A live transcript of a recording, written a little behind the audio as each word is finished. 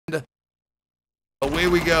Away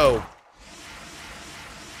we go.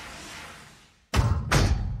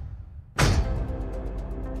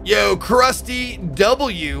 Yo, Krusty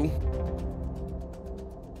W.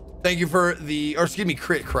 Thank you for the, or excuse me,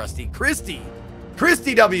 Christy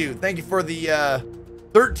W. Thank you for the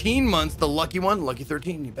 13 months, the lucky one, lucky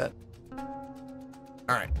 13, you bet.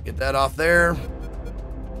 All right, get that off there.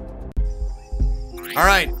 All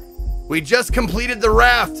right, we just completed the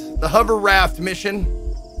raft, the hover raft mission,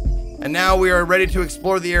 and now we are ready to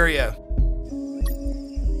explore the area.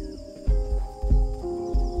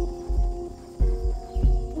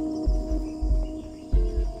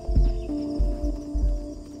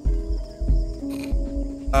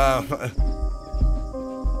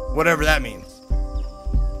 Whatever that means.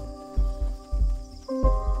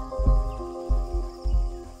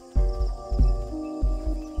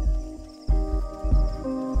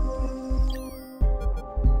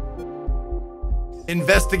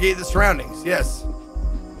 Investigate the surroundings, yes.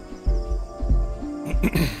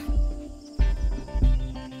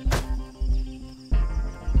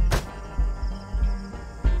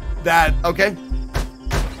 That, okay.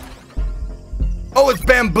 Oh, it's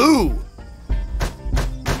bamboo.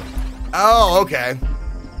 Oh, okay.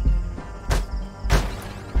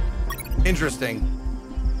 Interesting.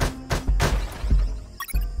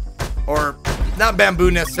 Or not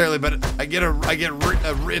bamboo necessarily, but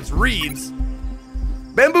it's reeds.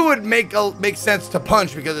 Bamboo would make sense to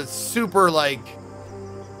punch because it's super, like,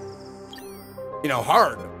 you know,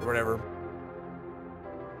 hard or whatever.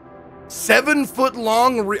 7 foot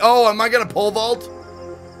long. Oh, am I gonna pole vault?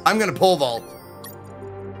 I'm gonna pole vault.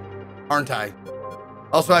 Aren't I?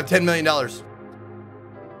 Also, I have $10 million,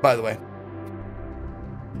 by the way.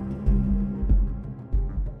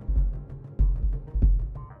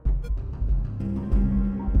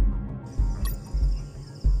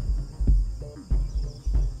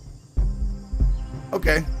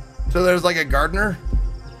 Okay, so there's like a gardener?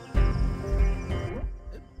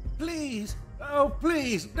 Please, oh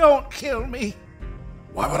please, don't kill me.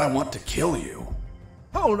 Why would I want to kill you?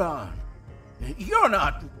 Hold on. You're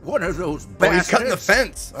not one of those bastards. Oh, he's cutting the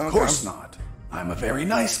fence. Of course not. I'm a very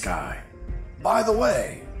nice guy. By the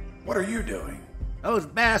way, what are you doing? Those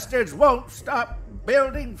bastards won't stop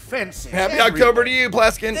building fences. Happy October to you,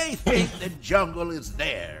 Plaskin. They think the jungle is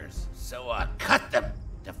theirs, so I cut them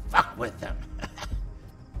to fuck with them.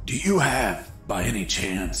 Do you have, by any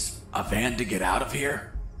chance, a van to get out of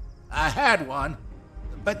here? I had one,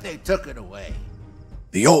 but they took it away.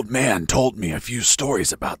 The old man told me a few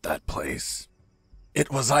stories about that place.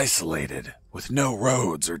 It was isolated, with no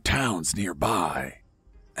roads or towns nearby.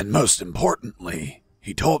 And most importantly,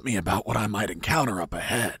 he told me about what I might encounter up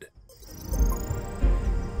ahead.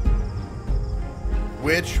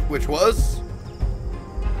 Which was?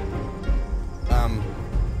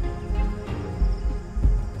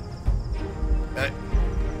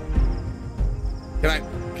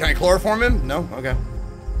 Can I chloroform him? No? Okay.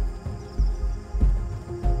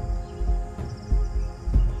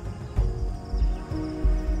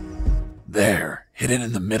 There, hidden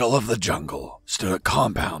in the middle of the jungle, stood a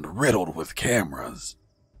compound riddled with cameras.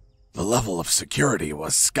 The level of security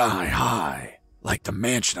was sky high, like the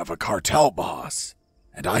mansion of a cartel boss,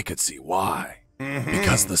 and I could see why.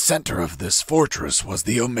 Because the center of this fortress was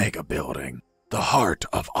the Omega Building, the heart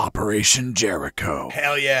of Operation Jericho.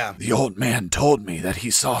 Hell yeah. The old man told me that he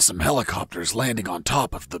saw some helicopters landing on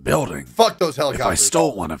top of the building. Fuck those helicopters. If I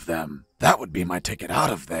stole one of them, that would be my ticket out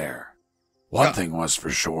of there. One thing was for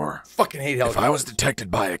sure. Fucking hate helicopters. If I was detected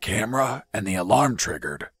by a camera and the alarm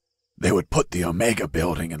triggered, they would put the Omega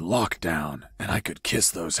Building in lockdown, and I could kiss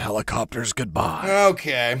those helicopters goodbye.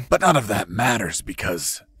 Okay. But none of that matters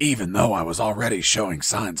because, even though I was already showing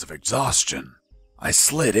signs of exhaustion, I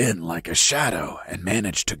slid in like a shadow and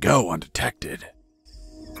managed to go undetected.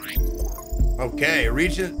 Okay,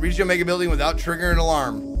 reach the Omega Building without triggering an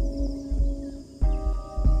alarm.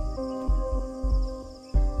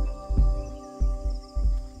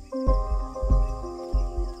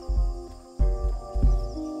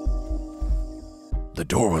 The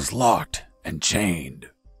door was locked and chained.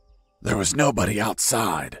 There was nobody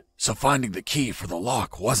outside, so finding the key for the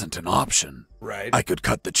lock wasn't an option. Right. I could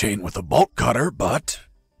cut the chain with a bolt cutter, but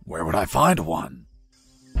where would I find one?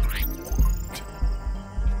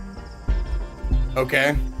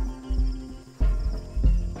 Okay.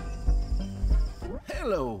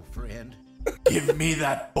 Hello, friend. Give me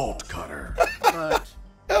that bolt cutter. But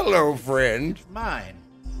Hello, friend. mine.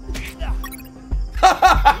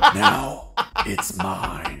 Now it's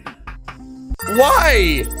mine.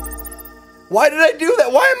 Why? Why did I do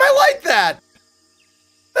that? Why am I like that?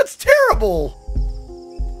 That's terrible.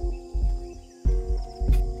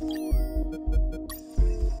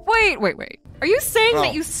 Wait. Are you saying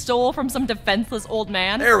that you stole from some defenseless old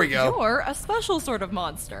man? There we go. You're a special sort of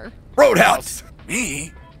monster. Roadhouse.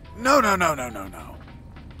 Me? No.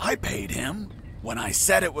 I paid him. When I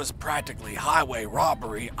said it was practically highway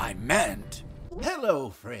robbery, I meant... Hello,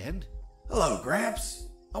 friend. Hello, Gramps.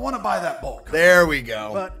 I want to buy that bulk. There we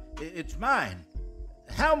go. But it's mine.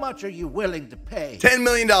 How much are you willing to pay? $10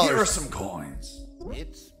 million. Here are some coins.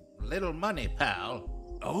 It's little money, pal.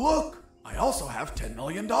 Oh, look. I also have $10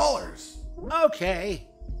 million. Okay.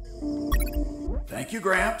 Thank you,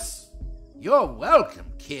 Gramps. You're welcome,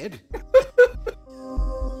 kid.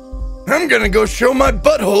 I'm gonna go show my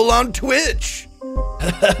butthole on Twitch.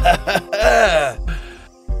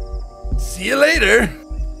 See you later.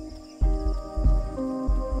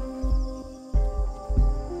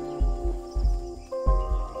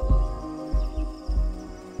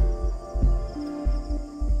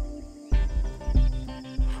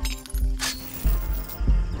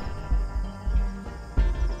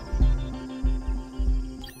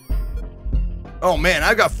 Oh man,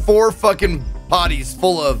 I got 4 fucking bodies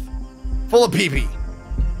full of pee-pee.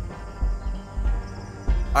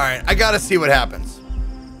 All right, I gotta see what happens.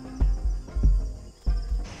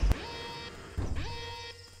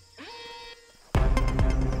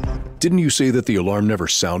 Didn't you say that the alarm never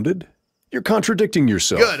sounded? You're contradicting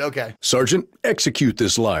yourself. Good, okay. Sergeant, execute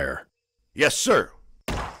this liar. Yes, sir.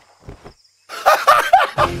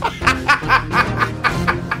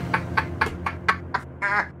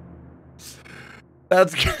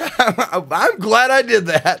 That's I'm glad I did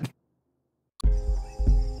that.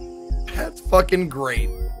 That's fucking great.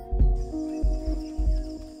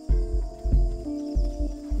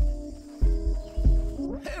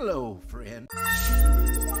 Hello, friend.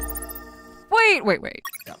 Wait.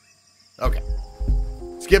 Yeah. Okay.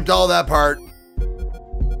 Skipped all that part.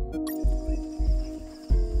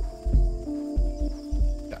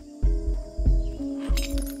 Yeah.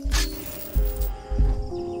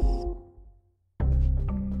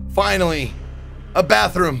 Finally, a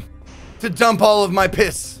bathroom to dump all of my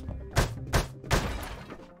piss.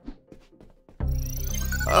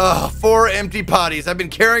 Ugh, 4 empty potties. I've been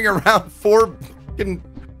carrying around 4 fucking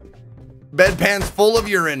bedpans full of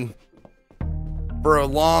urine for a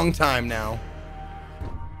long time now.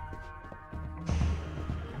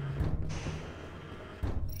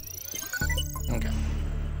 Okay.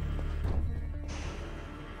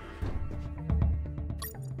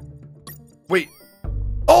 Wait.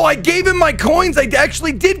 Oh, I gave him my coins. I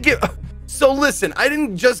actually did give. So listen, I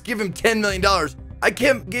didn't just give him $10 million. I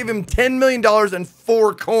gave him $10 million and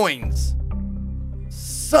 4 coins.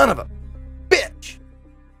 Son of a bitch.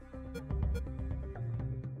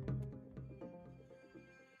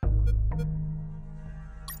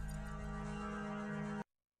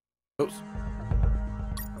 Oops.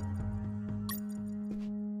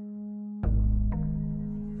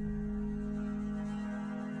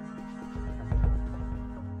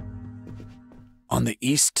 On the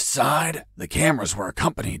east side, the cameras were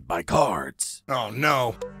accompanied by guards. Oh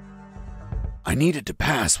no. I needed to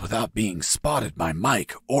pass without being spotted by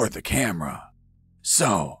Mike or the camera.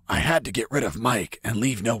 So, I had to get rid of Mike and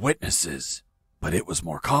leave no witnesses. But it was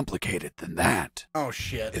more complicated than that. Oh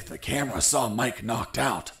shit. If the camera saw Mike knocked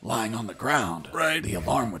out, lying on the ground, Right. the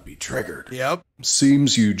alarm would be triggered. Yep.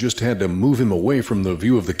 Seems you just had to move him away from the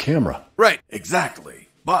view of the camera. Right. Exactly.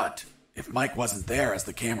 But if Mike wasn't there as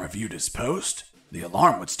the camera viewed his post, the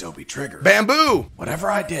alarm would still be triggered. Bamboo. Whatever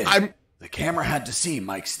I did, I'm- the camera had to see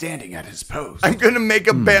Mike standing at his post. I'm gonna make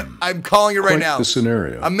a I'm calling it right Quite now. the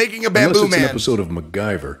scenario. I'm making a bamboo Unless it's man. an episode of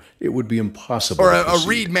MacGyver, it would be impossible Or to a proceed.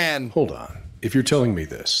 reed man. Hold on. If you're telling me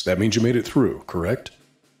this, that means you made it through, correct?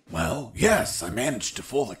 Well, yes, I managed to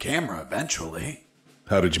fool the camera eventually.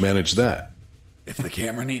 How did you manage that? If the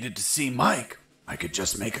camera needed to see Mike, I could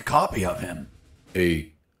just make a copy of him.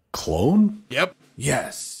 A clone? Yep.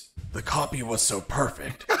 Yes, the copy was so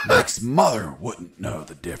perfect, Mike's mother wouldn't know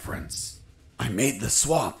the difference. I made the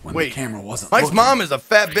swap when the camera wasn't Mike's looking. mom is a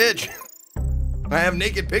fat bitch. I have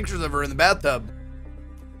naked pictures of her in the bathtub.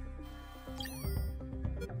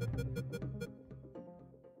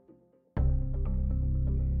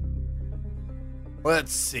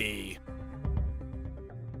 Let's see.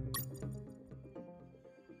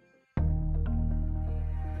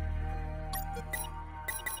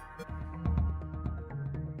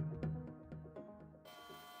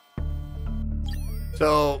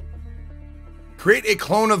 So, create a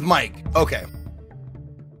clone of Mike. Okay.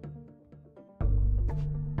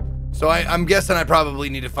 So I'm guessing I probably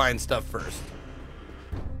need to find stuff first.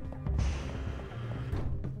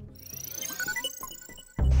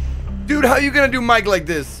 Dude, how you gonna do Mike like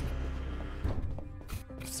this?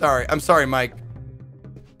 I'm sorry, Mike.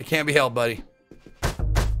 Can't be held, buddy.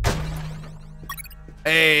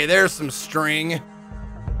 Hey, there's some string.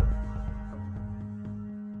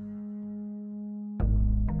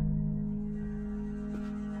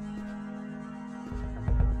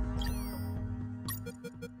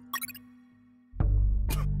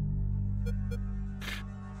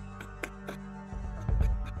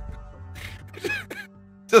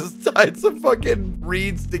 Just tied some fucking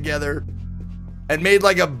reeds together and made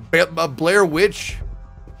like a Blair Witch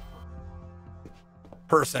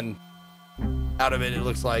person out of it, it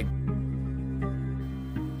looks like.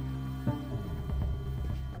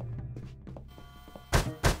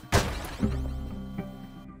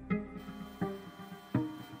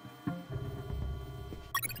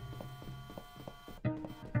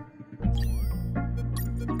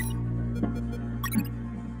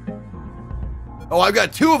 Oh, I've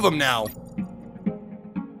got 2 of them now.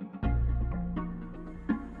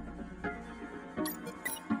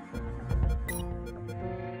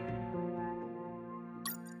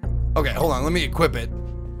 Okay, hold on. Let me equip it.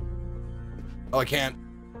 Oh, I can't.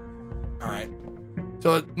 All right.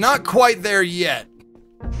 So not quite there yet.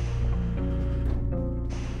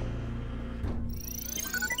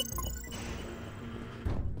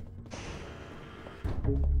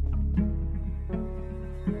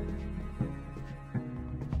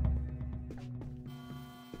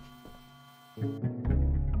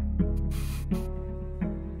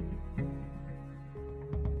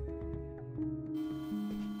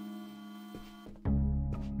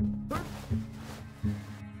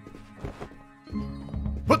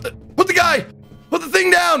 Put the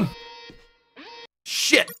thing down.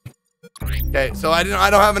 Shit. Okay, so I don't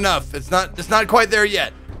have enough. It's not quite there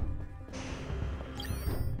yet.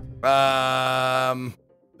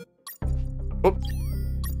 Oop.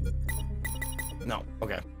 No,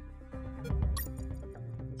 okay.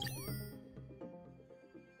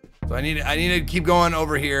 So I need to keep going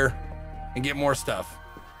over here and get more stuff.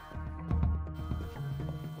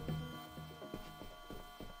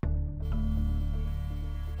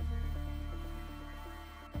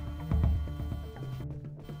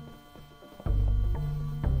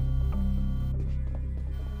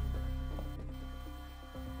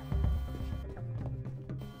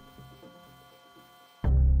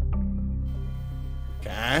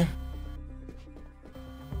 Okay.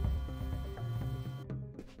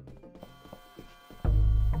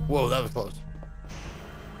 Whoa, that was close.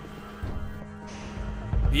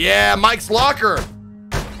 Yeah, Mike's locker.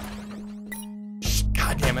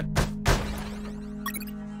 God damn it.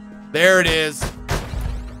 There it is.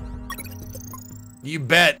 You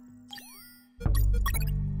bet.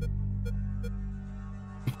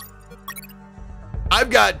 I've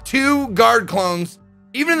got 2 guard clones.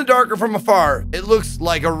 Even in the dark or from afar, it looks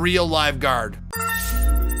like a real live guard.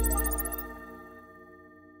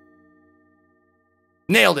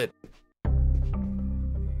 Nailed it.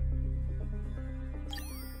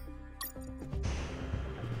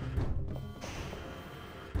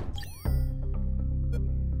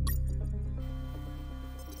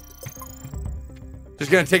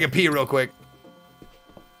 Just gonna take a pee real quick.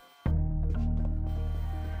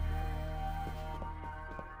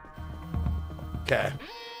 Okay.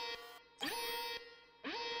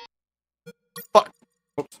 Fuck.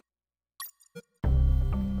 Oops.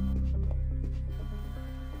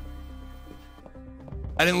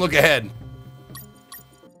 I didn't look ahead.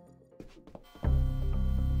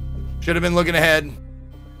 Should have been looking ahead.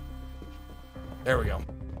 There we go. All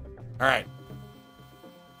right.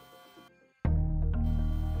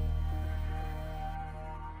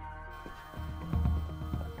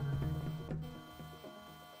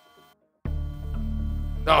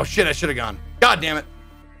 Oh shit, I should have gone. God damn it.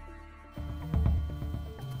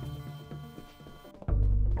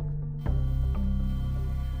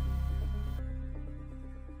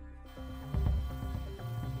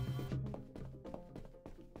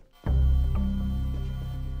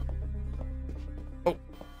 Oh.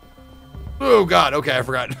 Oh God, okay, I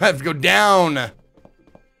forgot. I have to go down.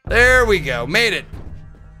 There we go, made it.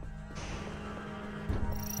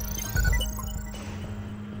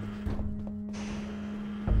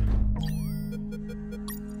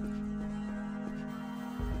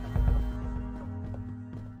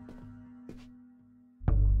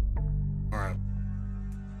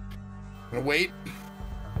 Gonna wait.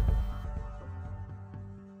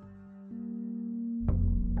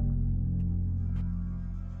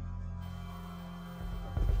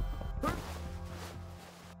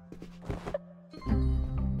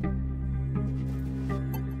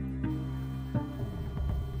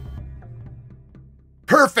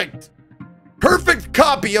 Perfect. Perfect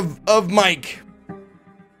copy of Mike.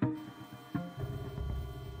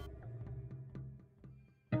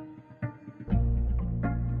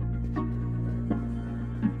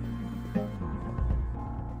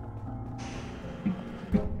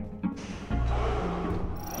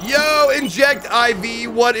 Inject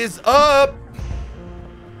IV, what is up?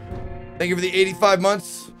 Thank you for the 85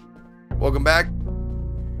 months. Welcome back.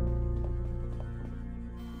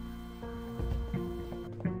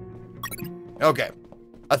 Okay.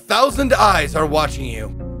 1,000 eyes are watching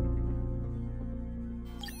you.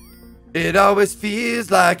 It always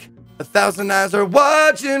feels like 1,000 eyes are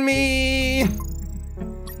watching me.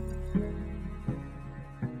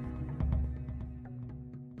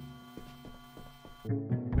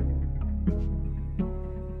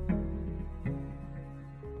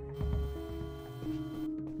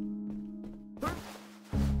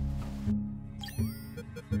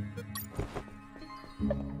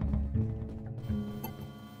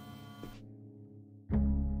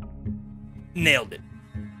 Nailed it.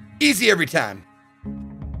 Easy every time.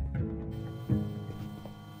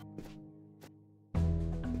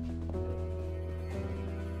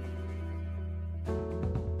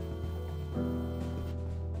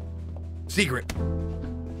 Secret.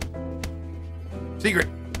 Secret.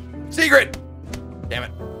 Secret. Damn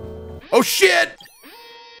it. Oh shit.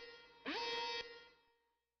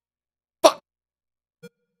 Fuck.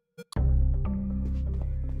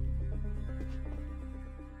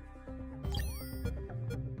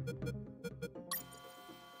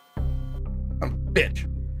 Bitch.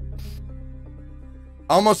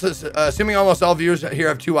 Almost, assuming almost all viewers here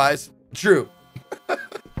have 2 eyes. True.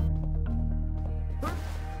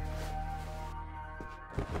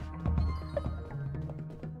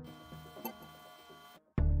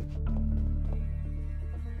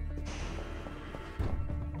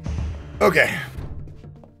 Okay.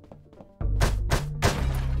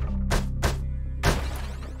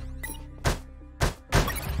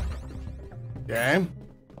 Okay.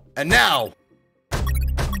 And now.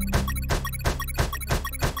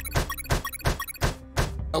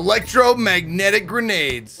 Electromagnetic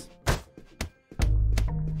grenades.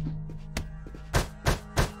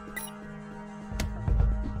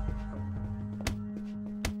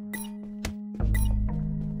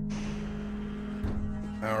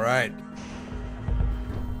 All right.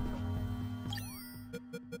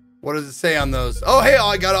 What does it say on those? Oh, hey,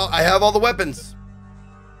 I have all the weapons.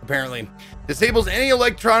 Apparently. Disables any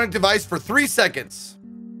electronic device for 3 seconds.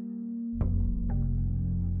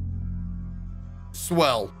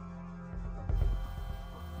 Swell.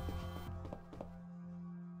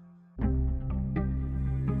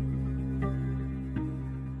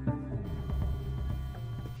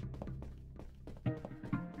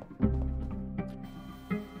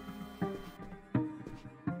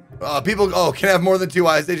 People can have more than 2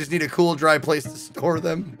 eyes. They just need a cool, dry place to store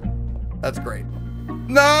them. That's great.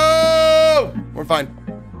 No! We're fine.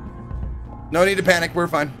 No need to panic. We're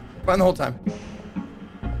fine. Fine the whole time.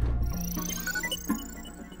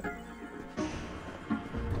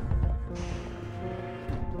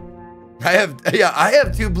 I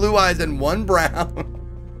have 2 blue eyes and 1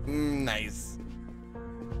 brown. Nice.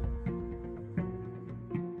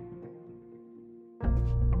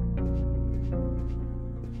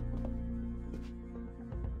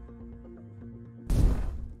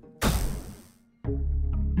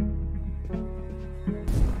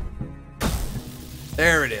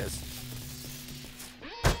 There it is.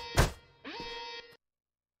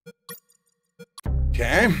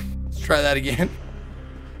 Okay, let's try that again.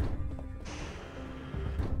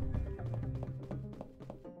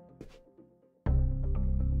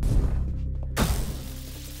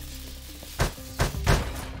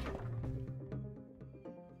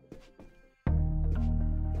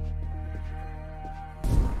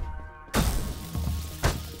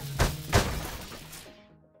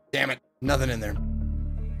 Damn it, nothing in there.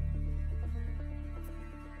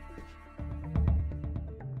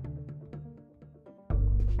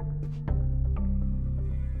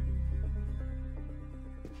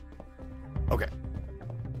 Okay.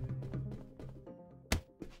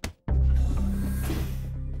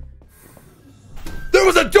 There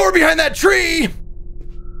was a door behind that tree!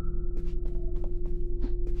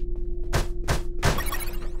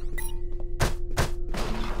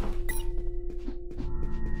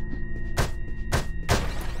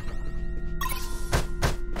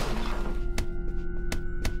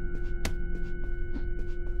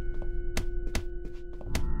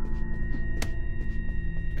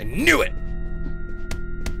 I knew it!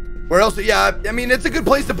 Where else? Yeah, I mean, it's a good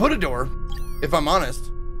place to put a door, if I'm honest.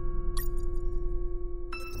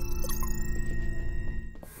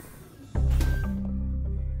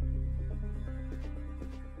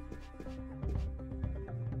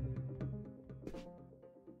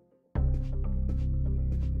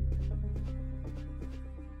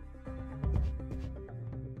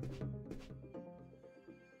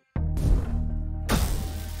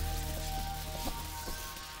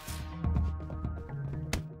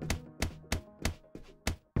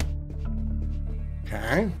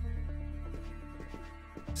 Okay.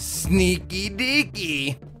 Sneaky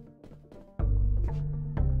deaky.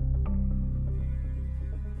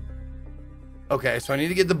 Okay, so I need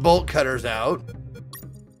to get the bolt cutters out.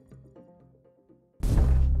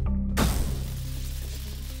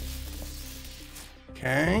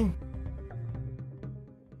 Okay.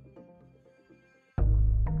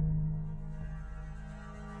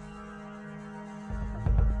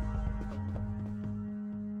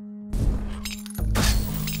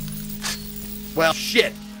 Well,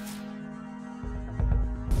 shit.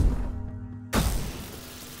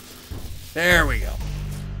 There we go.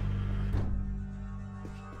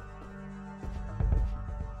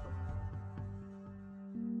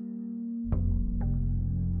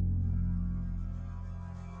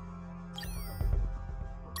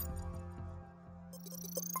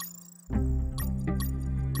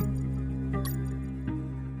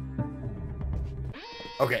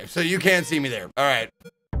 Okay, so you can't see me there. All right.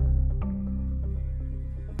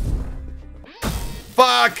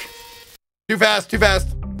 Fuck! Too fast, too fast.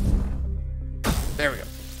 There we go.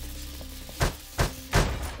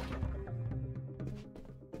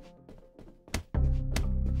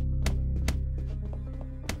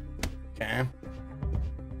 Okay.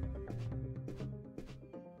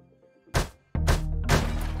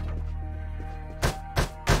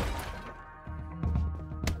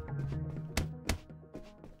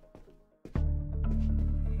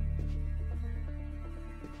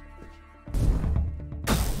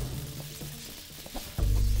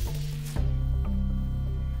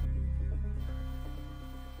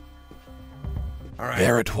 All right.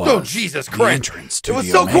 There it was. Oh, Jesus the Christ. entrance to It was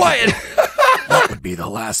the so Omega quiet. Building. That would be the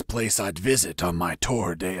last place I'd visit on my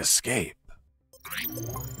tour de escape.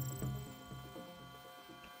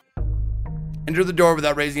 Enter the door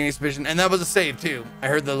without raising any suspicion. And that was a save, too. I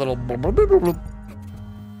heard the little... bloop, bloop, bloop, bloop, bloop.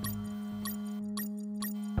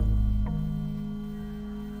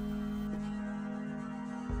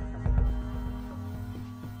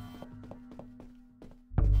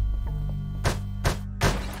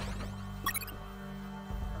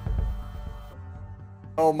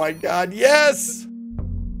 Oh my God, yes!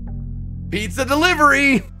 Pizza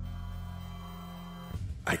delivery!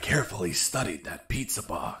 I carefully studied that pizza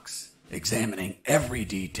box, examining every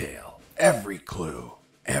detail, every clue,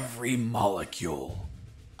 every molecule.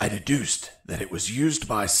 I deduced that it was used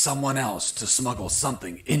by someone else to smuggle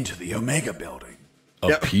something into the Omega Building. A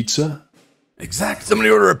Yep. pizza? Exactly. Somebody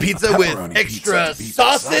order a pizza with pepperoni extra pizza to be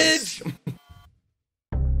sausage? precise.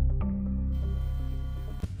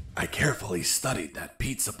 I carefully studied that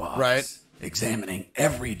pizza box, Right. examining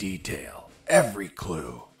every detail, every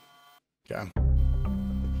clue. Okay.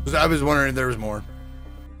 I was wondering if there was more.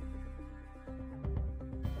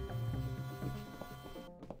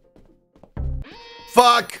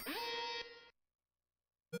 Fuck!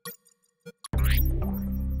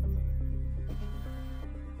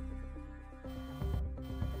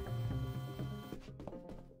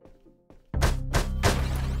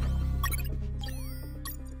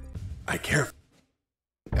 I carefully...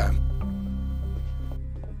 Okay.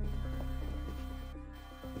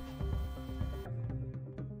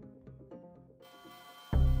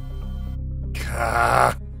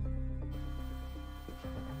 Ah.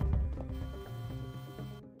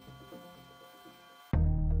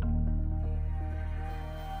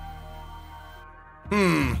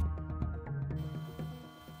 Hmm.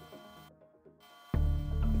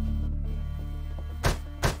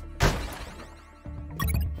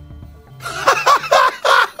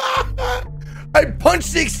 I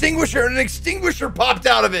punched the extinguisher and an extinguisher popped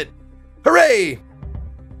out of it. Hooray!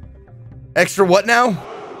 Extra what now?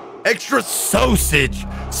 Extra sausage.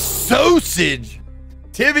 Sausage.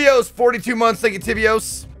 Tivios, 42 months. Thank you,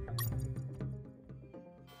 Tivios.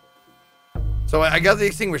 So I got the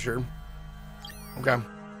extinguisher. Okay.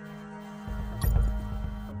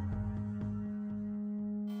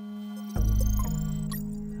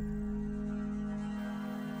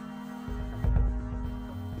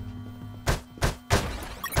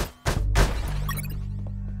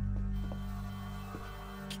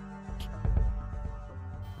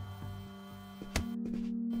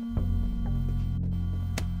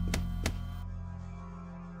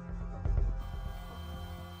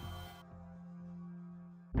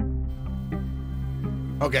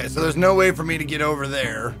 Okay, so there's no way for me to get over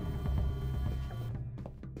there.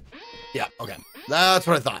 Yeah, okay. That's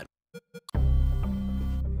what I thought.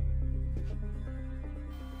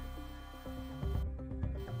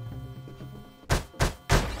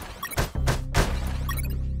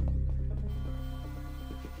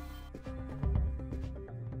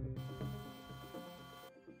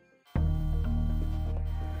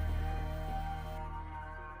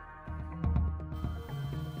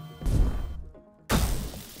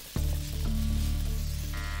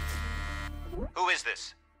 Who is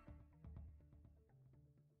this?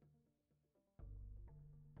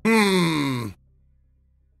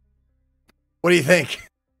 What do you think?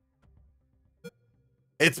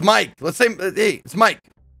 It's Mike. Let's say, hey, it's Mike.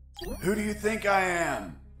 Who do you think I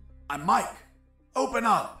am? I'm Mike. Open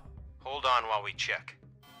up. Hold on while we check.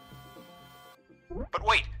 But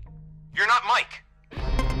wait, you're not Mike.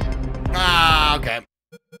 Ah, okay.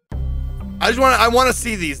 I want to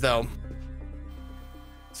see these though.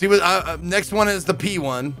 See what next one is the P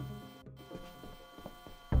one.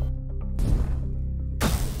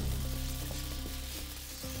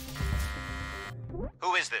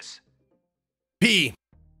 Who is this? P.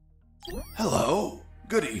 Hello.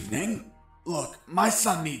 Good evening. Look, my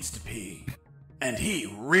son needs to pee. And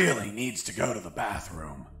he really needs to go to the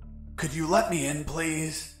bathroom. Could you let me in,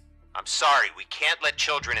 please? I'm sorry, we can't let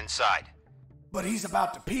children inside. But he's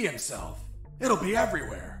about to pee himself. It'll be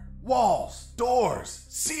everywhere. Walls, doors,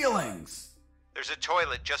 ceilings. There's a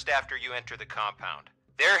toilet just after you enter the compound.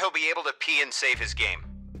 There he'll be able to pee and save his game.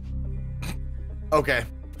 Okay.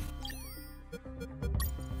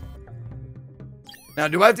 Now,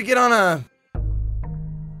 do I have to get on a...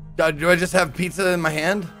 Do I just have pizza in my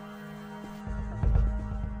hand?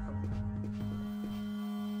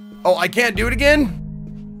 Oh, I can't do it again?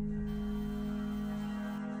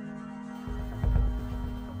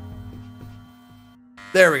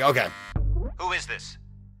 There we go, okay. Who is this?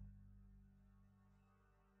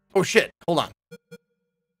 Oh shit, hold on.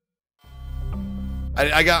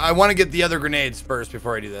 I want to get the other grenades first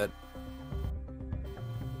before I do that.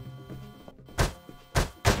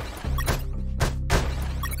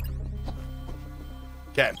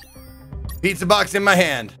 Okay. Pizza box in my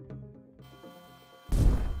hand.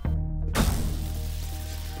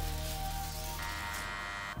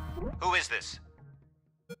 Who is this?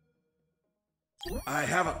 I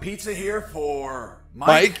have a pizza here for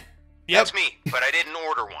Mike. Yep. That's me, but I didn't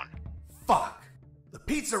order one. Fuck. The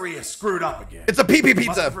pizzeria screwed up again. It's a pee-pee Must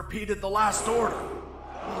pizza. have repeated the last order.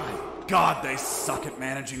 My God, they suck at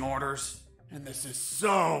managing orders. And this is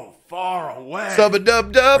so far away.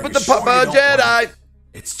 Sub-a-dub-dub with the Papa Jedi.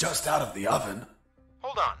 It's just out of the oven.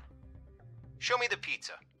 Hold on. Show me the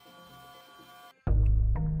pizza.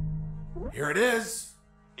 Here it is.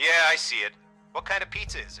 Yeah, I see it. What kind of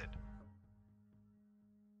pizza is it?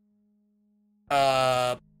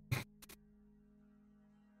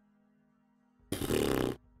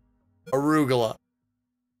 Arugula.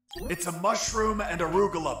 It's a mushroom and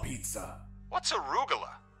arugula pizza. What's arugula?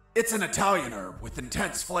 It's an Italian herb with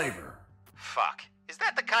intense flavor. Fuck. Is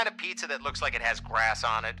that the kind of pizza that looks like it has grass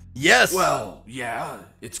on it? Yes. Well, yeah,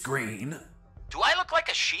 it's green. Do I look like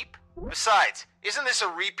a sheep? Besides, isn't this a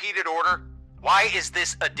repeated order? Why is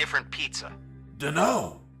this a different pizza?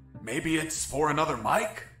 Dunno. Maybe it's for another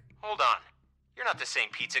Mike? Hold on. You're not the same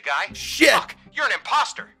pizza guy. Shit. Fuck, you're an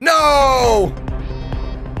imposter. No.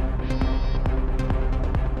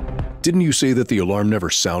 Didn't you say that the alarm never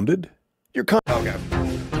sounded? You're Okay.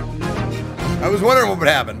 I was wondering what would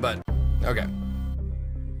happen, but okay.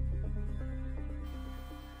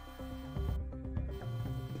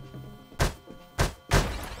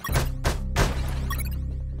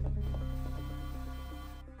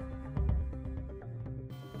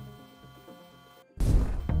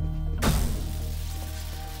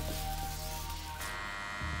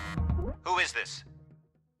 Who is this?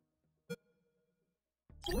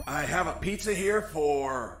 I have a pizza here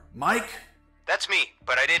for Mike. That's me,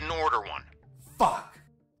 but I didn't order one. Fuck.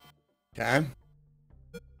 Okay.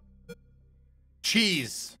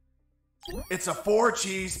 Cheese. It's a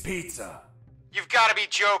 4-cheese pizza. You've got to be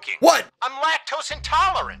joking. What? I'm lactose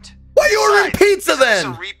intolerant. Why are you ordering Besides, pizza isn't this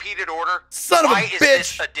then? a repeated order? Son of a Why is bitch.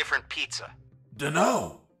 this a different pizza?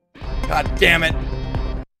 Dunno. God damn it.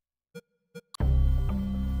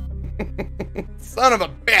 Son of a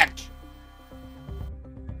bitch.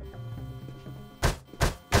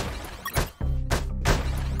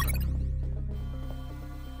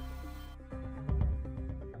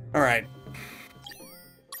 All right.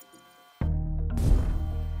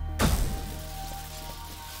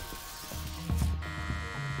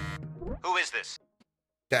 Who is this?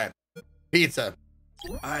 Okay. Pizza.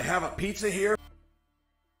 I have a pizza here.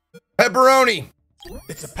 Pepperoni.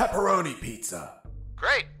 It's a pepperoni pizza.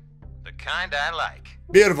 Great. The kind I like.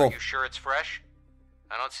 Beautiful. You sure it's fresh?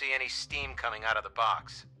 I don't see any steam coming out of the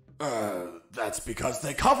box. That's because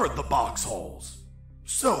they covered the box holes.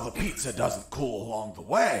 So the pizza doesn't cool along the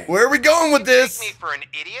way. Where are we going with this? Take me for an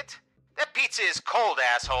idiot? That pizza is cold,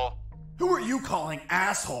 asshole. Who are you calling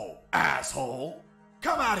asshole, asshole?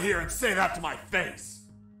 Come out here and say that to my face.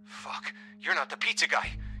 Fuck. You're not the pizza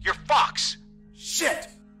guy. You're Fox. Shit.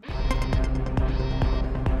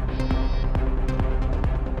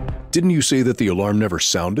 Didn't you say that the alarm never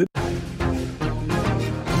sounded?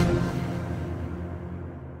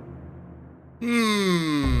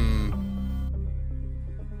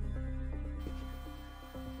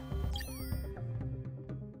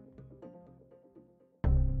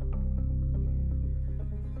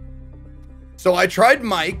 So I tried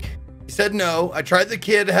Mike. He said no. I tried the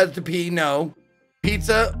kid has to pee. No.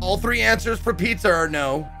 Pizza. All three answers for pizza are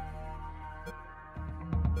no.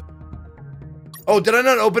 Oh, did I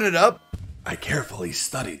not open it up? I carefully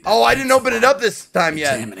studied. Oh, I didn't open it up this time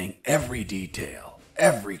yet. Examining every detail,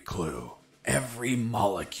 every clue, every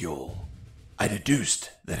molecule. I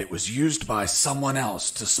deduced that it was used by someone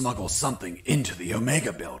else to smuggle something into the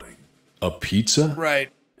Omega building. A pizza?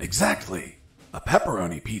 Right. Exactly. A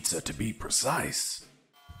pepperoni pizza, to be precise.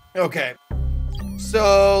 Okay.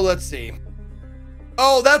 So, let's see.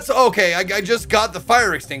 Oh, that's okay. I just got the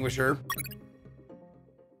fire extinguisher.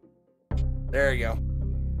 There you go.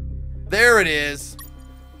 There it is.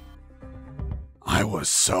 I was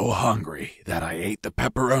so hungry that I ate the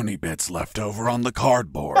pepperoni bits left over on the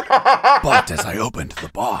cardboard. But as I opened the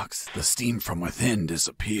box, the steam from within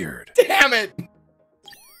disappeared. Damn it!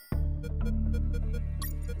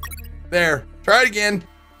 There. Try it again.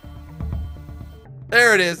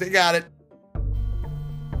 There it is. I got it.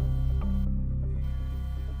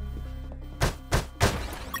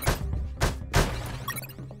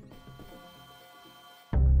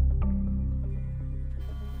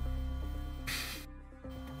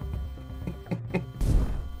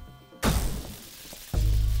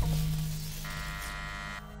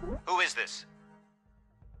 Who is this?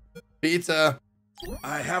 Pizza.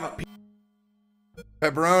 I have a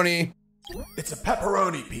Pepperoni. It's a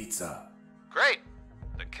pepperoni pizza. Great.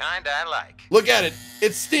 The kind I like. Look at it.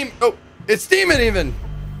 It's steam. Oh, it's steaming even.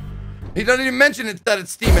 He doesn't even mention it that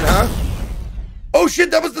it's steaming, huh? Oh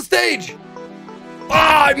shit, that was the stage.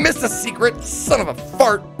 Ah, I missed a secret. Son of a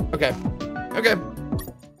fart. Okay. Okay.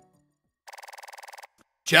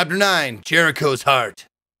 Chapter 9, Jericho's Heart.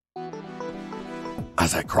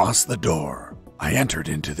 As I crossed the door, I entered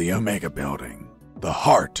into the Omega building, the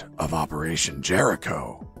heart of Operation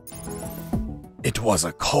Jericho. It was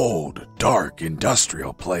a cold, dark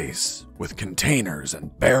industrial place with containers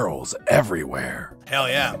and barrels everywhere. Hell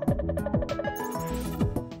yeah.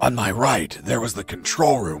 On my right, there was the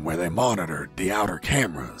control room where they monitored the outer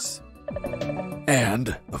cameras.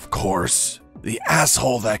 And, of course, the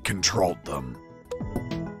asshole that controlled them.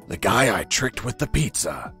 The guy I tricked with the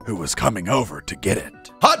pizza, who was coming over to get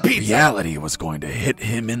it. Hot pizza. Reality was going to hit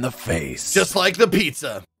him in the face. Just like the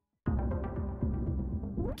pizza.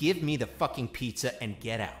 Give me the fucking pizza and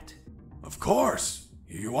get out. Of course.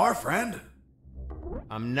 Here you are, friend.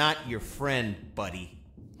 I'm not your friend, buddy.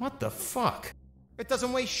 What the fuck? It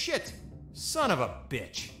doesn't weigh shit. Son of a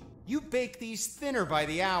bitch. You bake these thinner by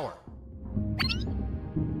the hour.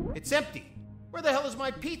 It's empty. Where the hell is my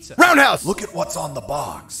pizza? Roundhouse. Look at what's on the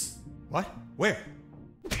box. What? Where?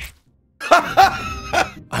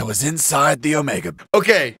 I was inside the Omega.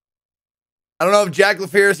 Okay. I don't know if Jack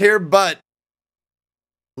LaFear is here, but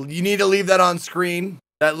you need to leave that on screen.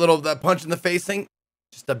 That punch in the face thing.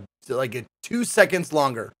 Just like 2 seconds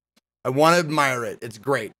longer. I want to admire it. It's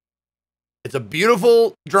great. It's a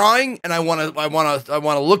beautiful drawing, and I want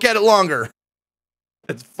to look at it longer.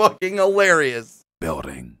 It's fucking hilarious.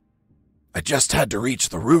 Building. I just had to reach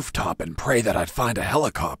the rooftop and pray that I'd find a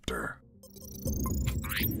helicopter.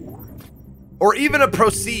 Or even a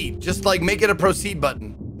proceed. Just like make it a proceed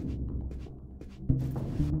button.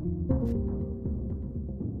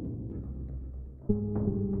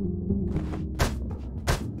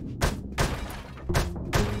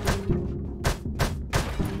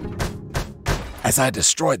 As I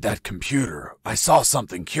destroyed that computer, I saw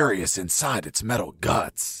something curious inside its metal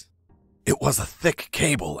guts. It was a thick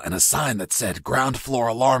cable and a sign that said ground floor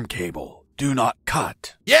alarm cable. Do not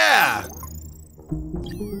cut. Yeah!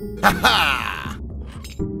 Ha-ha!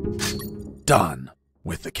 Done.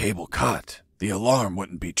 With the cable cut, the alarm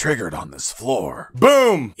wouldn't be triggered on this floor.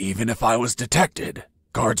 Boom! Even if I was detected,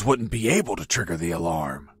 guards wouldn't be able to trigger the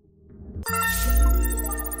alarm.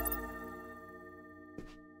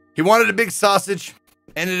 He wanted a big sausage,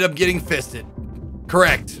 ended up getting fisted.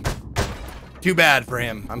 Correct. Too bad for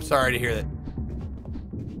him. I'm sorry to hear that.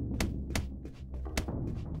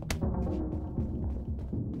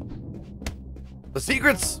 The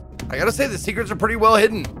secrets, I gotta say, the secrets are pretty well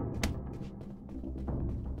hidden.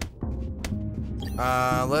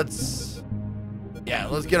 Let's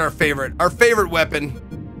get our favorite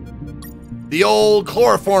weapon. The old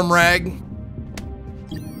chloroform rag.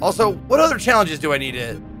 Also, what other challenges do I need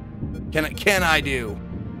to, can I do?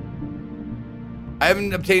 I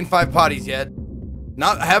haven't obtained 5 potties yet.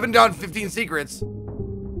 I haven't gotten 15 secrets.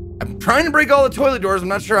 I'm trying to break all the toilet doors. I'm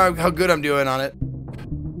not sure how good I'm doing on it.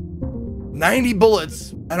 90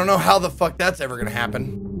 bullets. I don't know how the fuck that's ever gonna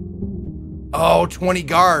happen. Oh, 20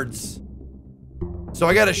 guards. So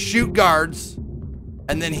I gotta shoot guards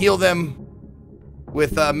and then heal them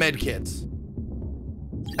with med kits.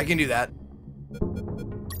 I can do that.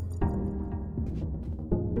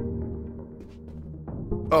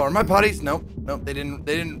 Oh, are my potties? Nope. They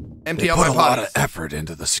didn't empty out my potties. They put a lot of effort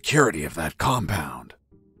into the security of that compound.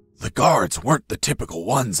 The guards weren't the typical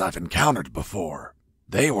ones I've encountered before.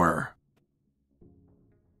 They were...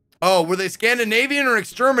 Oh, were they Scandinavian or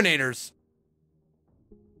exterminators?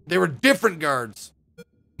 They were different guards.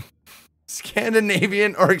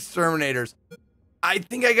 Scandinavian or exterminators? I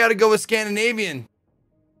think I gotta go with Scandinavian.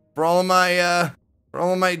 For all of my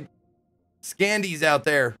Scandies out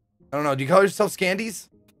there. I don't know, do you call yourself Scandies?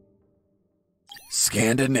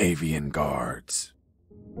 Scandinavian guards.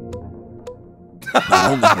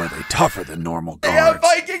 Not only were they tougher than normal guards,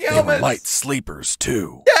 Viking helmets. They were light sleepers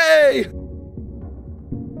too. Yay!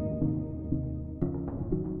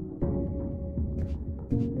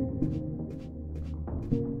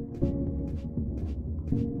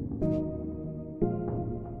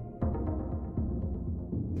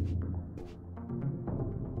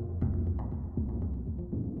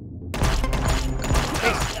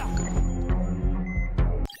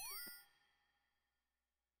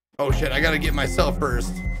 Oh shit, I gotta get myself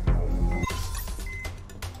first.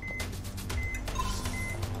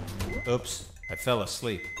 Oops, I fell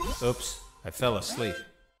asleep. Oops, I fell asleep.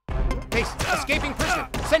 Hey, escaping prisoner!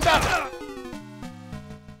 Send back!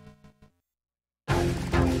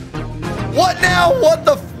 What now?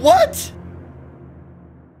 What?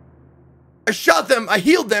 I shot them, I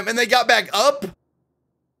healed them, and they got back up?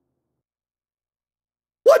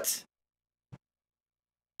 What?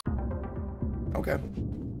 Okay.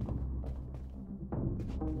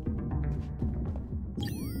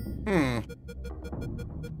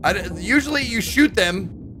 Usually you shoot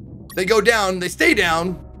them, they go down, they stay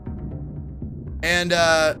down, and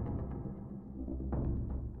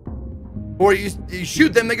or you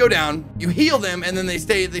shoot them, they go down, you heal them, and then they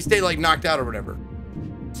stay like knocked out or whatever.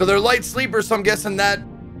 So they're light sleepers, so I'm guessing that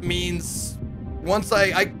means once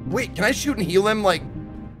wait, can I shoot and heal them? Like,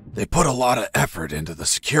 they put a lot of effort into the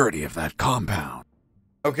security of that compound.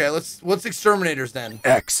 Okay, what's exterminators then?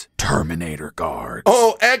 Ex-Terminator guards.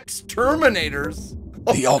 Oh, ex-Terminators.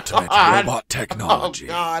 The ultimate robot technology. Oh,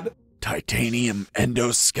 God. Titanium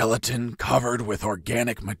endoskeleton covered with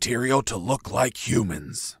organic material to look like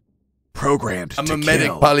humans. Programmed to mimetic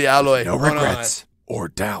kill. polyalloy. No regrets or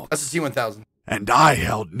doubts. That's a T-1000. And I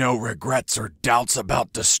held no regrets or doubts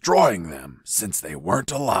about destroying them since they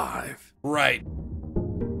weren't alive. Right.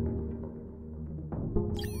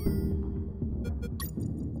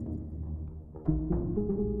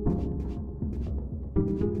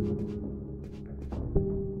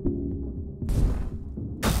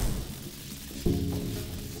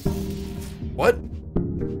 What?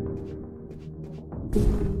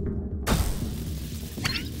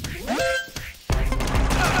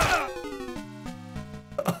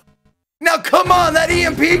 Now come on, that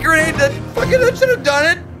EMP grenade, that should have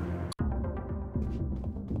done it.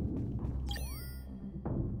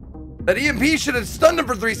 That EMP should have stunned him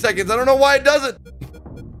for 3 seconds. I don't know why it doesn't.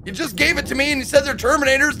 You just gave it to me and you said they're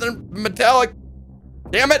Terminators, they're metallic.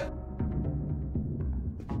 Damn it.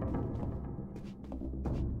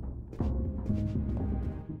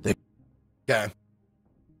 Okay.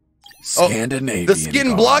 Scandinavian. The skin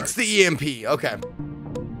guards. blocks the EMP. Okay.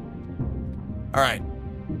 All right.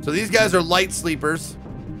 So these guys are light sleepers.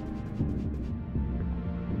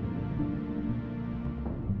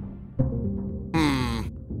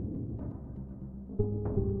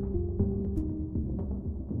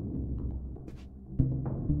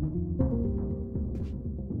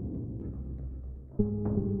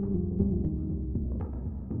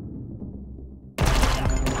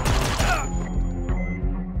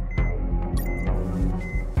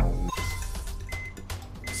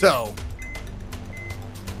 So.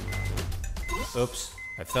 Oops,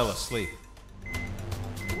 I fell asleep.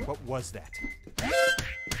 What was that?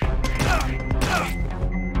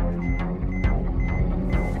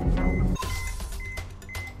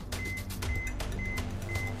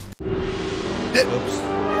 Oops,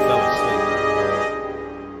 I fell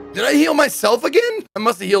asleep. Did I heal myself again? I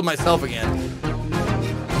must have healed myself again.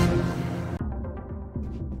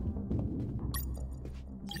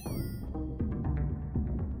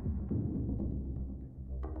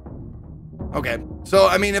 Okay, so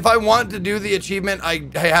I mean, if I want to do the achievement, I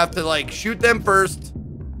have to like shoot them first,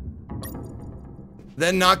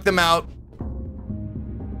 then knock them out,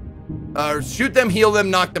 Shoot them, heal them,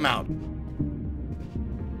 knock them out.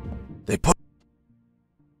 They put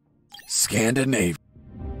Scandinavia.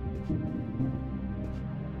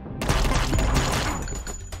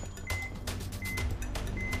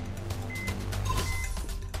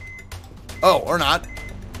 Oh, or not.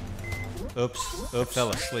 Oops. Fell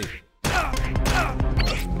asleep.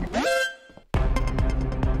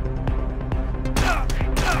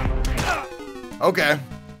 Okay.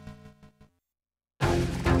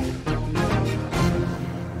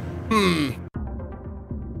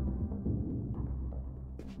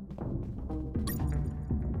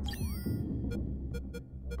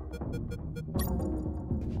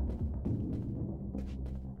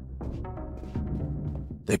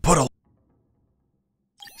 They put a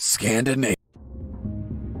Scandinavia.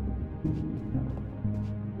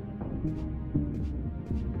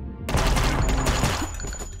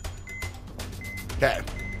 Okay.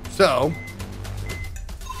 So.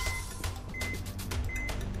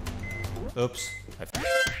 Oops.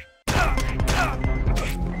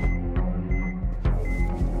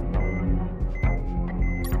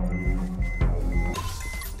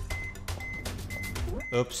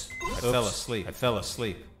 Oops. I fell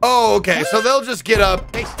asleep. Oh, okay. So they'll just get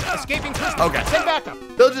up. Hey, escaping prisoner. Okay. Send backup.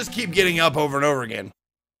 They'll just keep getting up over and over again.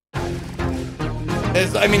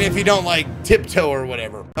 I mean, if you don't like tiptoe or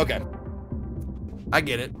whatever. Okay. I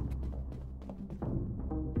get it.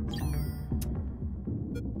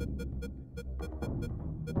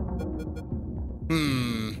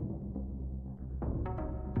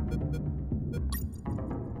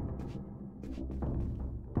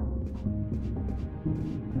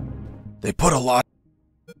 They put a lot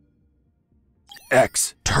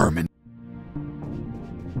X-Termin.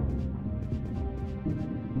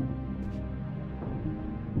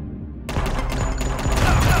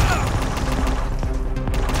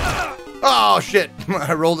 Oh shit!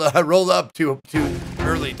 I rolled up too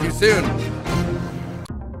early, too soon.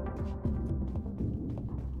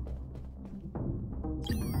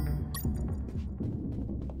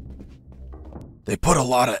 They put a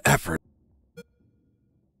lot of effort.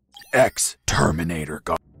 Ex-Terminator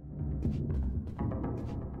guard.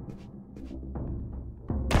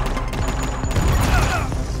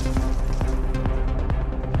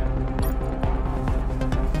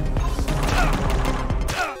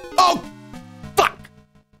 Oh, fuck!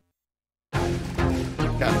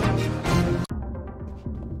 Okay.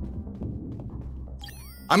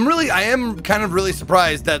 I am kind of really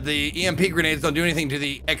surprised that the EMP grenades don't do anything to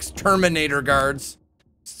the Exterminator guards,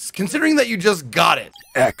 considering that you just got it.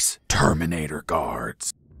 Ex-Terminator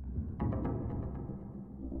guards.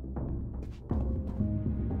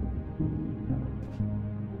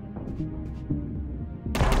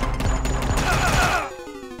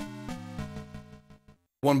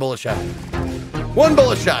 One bullet shot. One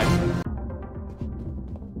bullet shot.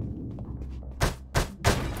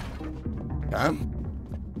 Okay.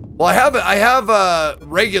 Well, I have a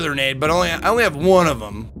regular nade, but I only have one of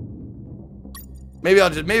them. Maybe I'll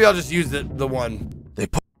just use the one. They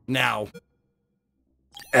put now.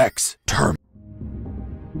 Ex-Term.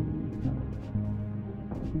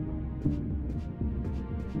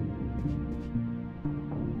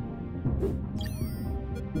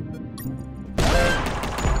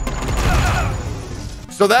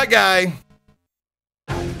 So that guy,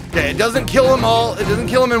 okay, it doesn't kill him all. It doesn't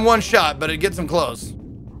kill him in one shot, but it gets him close.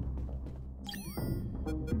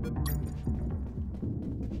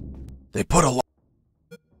 They put a lot.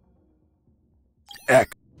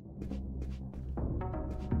 X.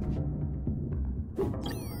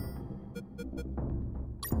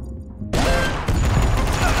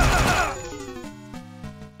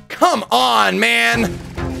 Come on, man.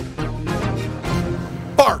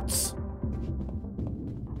 Farts.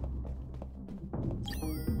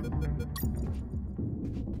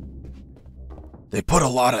 They put a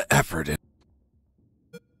lot of effort in.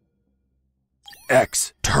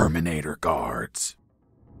 Ex-Terminator guards.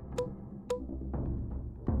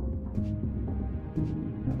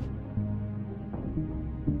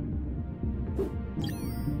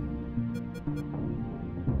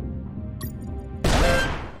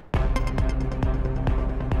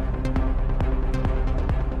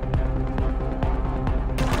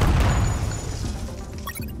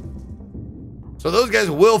 So those guys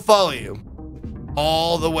will follow you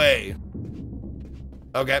all the way.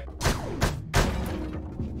 Okay.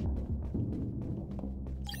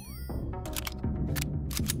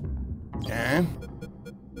 Okay.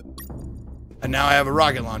 And now I have a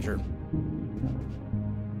rocket launcher.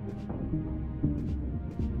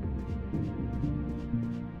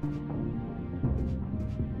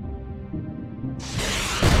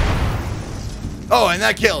 Oh, and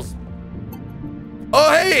that kills.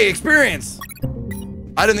 Oh, hey, experience.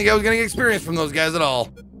 I didn't think I was gonna get experience from those guys at all.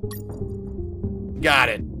 Got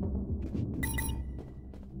it.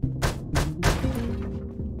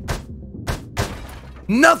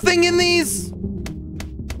 Nothing in these?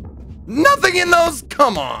 Nothing in those?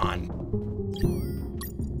 Come on.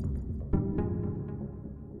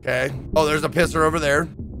 Okay. Oh, there's a pisser over there.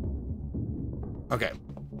 Okay.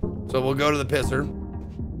 So we'll go to the pisser.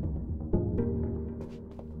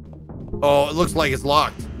 Oh, it looks like it's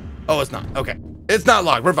locked. Oh, it's not. Okay. It's not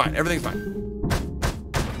locked. We're fine. Everything's fine.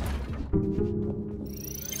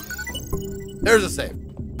 There's a save.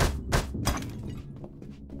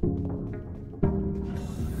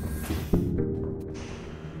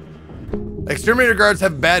 Exterminator guards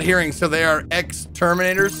have bad hearing, so they are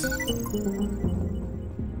ex-terminators.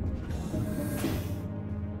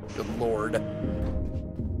 Good Lord.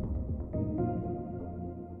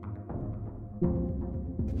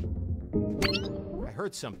 I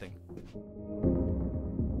heard something.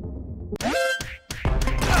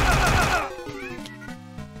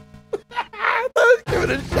 Give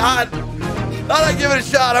it a shot. Thought I'd give it a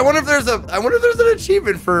shot. I wonder if there's an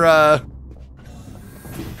achievement for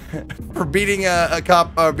beating a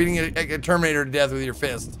cop or beating a Terminator to death with your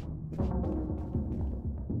fist.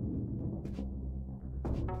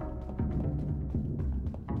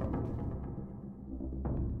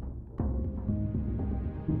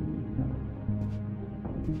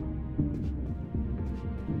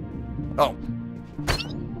 Oh.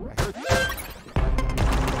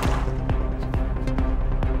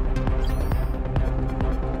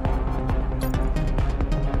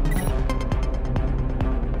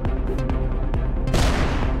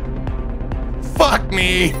 Fuck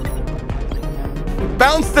me.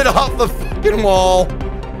 Bounced it off the fucking wall.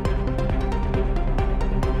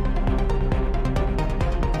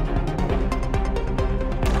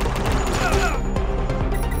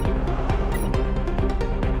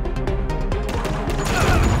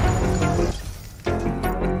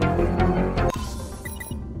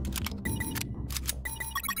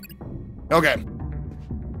 Okay.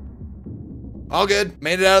 All good.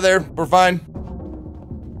 Made it out of there. We're fine.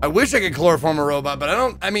 I wish I could chloroform a robot, but I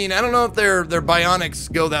don't know if their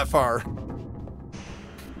bionics go that far.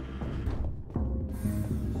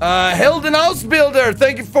 Hilden Ausbilder,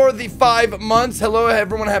 thank you for the 5 months. Hello,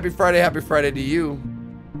 everyone. Happy Friday. Happy Friday to you.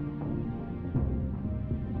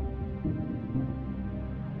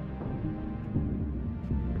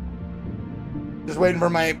 Just waiting for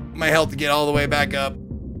my health to get all the way back up.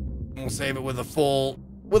 We'll save it with a full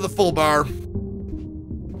bar.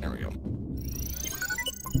 There we go.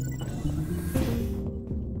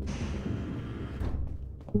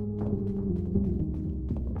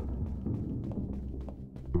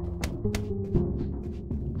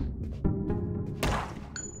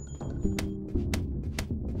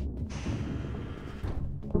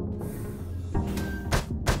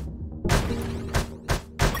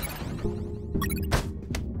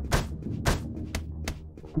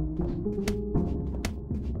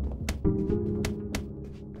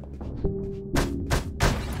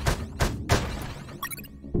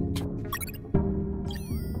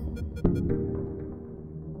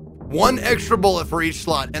 One extra bullet for each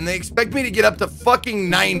slot, and they expect me to get up to fucking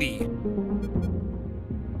 90.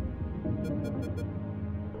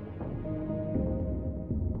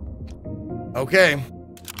 Okay.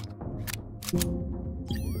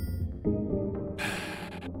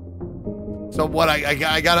 So what,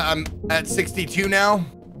 I'm at 62 now?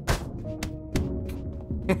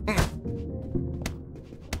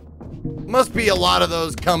 Must be a lot of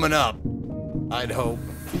those coming up, I'd hope.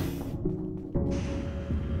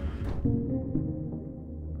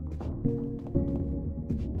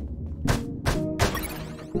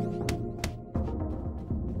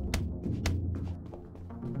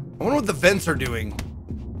 I wonder what the vents are doing.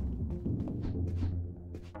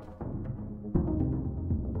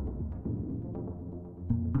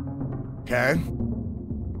 Okay.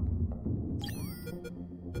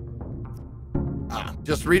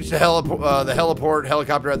 Just reach the heliport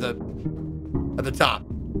helicopter at the top.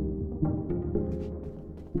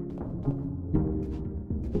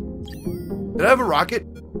 Did I have a rocket?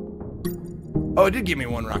 Oh, it did give me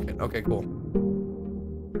one rocket. Okay, cool.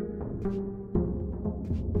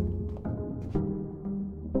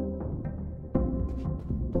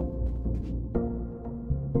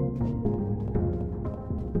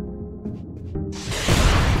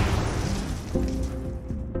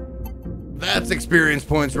 That's experience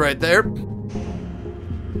points right there.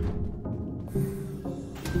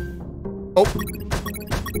 Oh.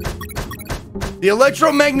 The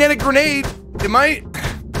electromagnetic grenade.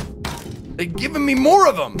 They're giving me more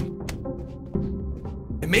of them.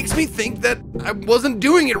 makes me think that I wasn't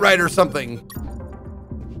doing it right or something.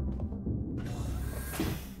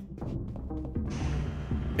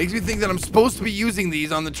 Makes me think that I'm supposed to be using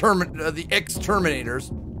these on the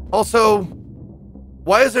exterminators. Also,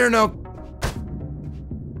 why is there no...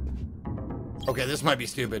 Okay, this might be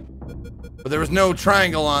stupid. But there was no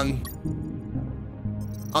triangle on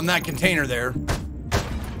that container there.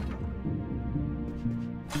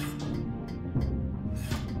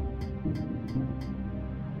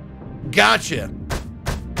 Gotcha.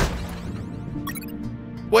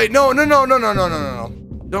 Wait, no.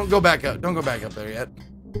 Don't go back up. Don't go back up there yet.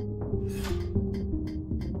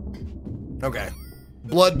 Okay.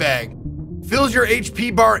 Blood bag. Fills your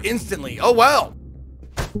HP bar instantly. Oh, wow.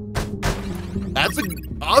 That's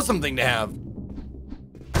an awesome thing to have.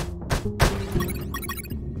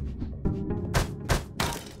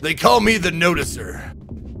 They call me the Noticer.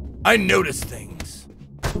 I notice things.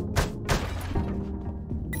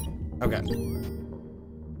 Okay.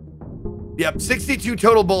 Yep, 62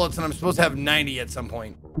 total bullets, and I'm supposed to have 90 at some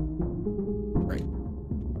point. Right.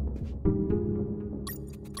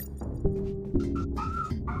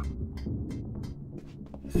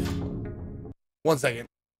 One second.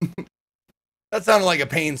 That sounded like a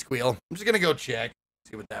pain squeal. I'm just gonna go check,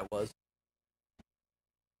 see what that was.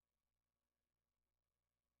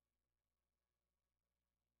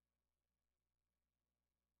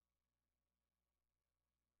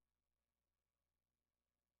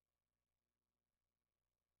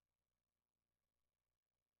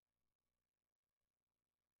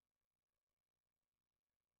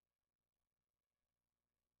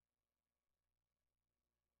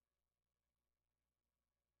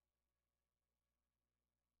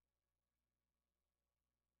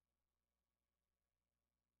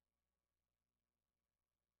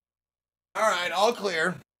 All right, all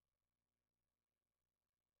clear.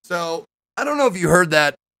 So I don't know if you heard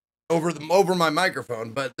that over my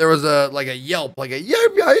microphone, but there was a yelp, like a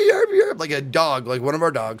yerp, yerp, yerp, yerp, like a dog, like one of our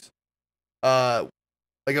dogs,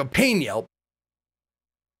 like a pain yelp.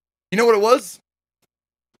 You know what it was?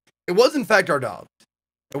 It was in fact our dog.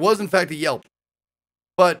 It was in fact a yelp.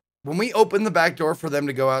 But when we opened the back door for them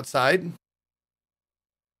to go outside,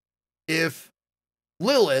 if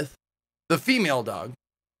Lilith, the female dog,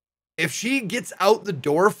 if she gets out the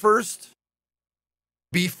door first,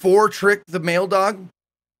 before Trick, the male dog,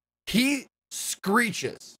 he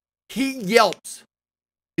screeches. He yelps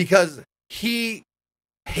because he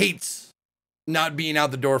hates not being out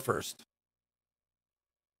the door first.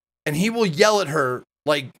 And he will yell at her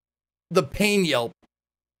like the pain yelp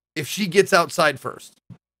if she gets outside first.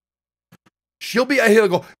 He'll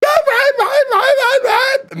go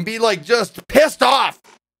and be like just pissed off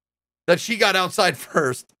that she got outside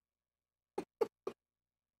first.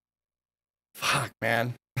 Fuck,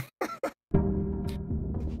 man.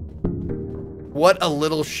 What a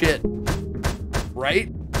little shit.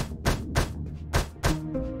 Right?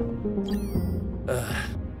 Ugh.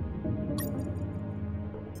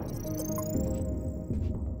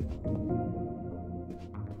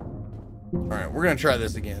 Alright, we're gonna try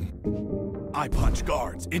this again. I punch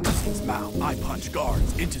guards into Zeke's mouth. I punch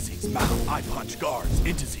guards into Zeke's mouth. I punch guards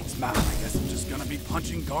into Zeke's mouth. I guess I'm just gonna be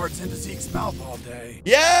punching guards into Zeke's mouth all day.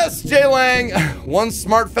 Yes, Jay Lang. One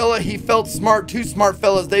smart fella, he felt smart. Two smart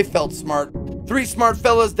fellas, they felt smart. Three smart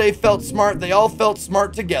fellas, they felt smart. They all felt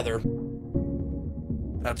smart together.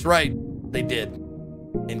 That's right. They did.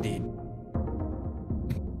 Indeed.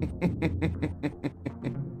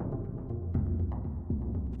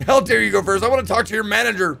 How dare you go first? I want to talk to your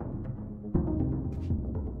manager.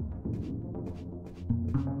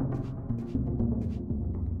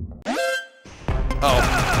 Oh.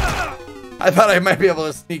 I thought I might be able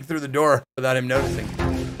to sneak through the door without him noticing.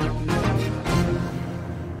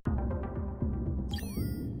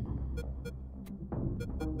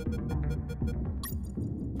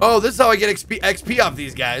 Oh, this is how I get XP off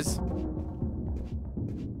these guys.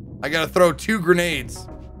 I gotta throw 2 grenades.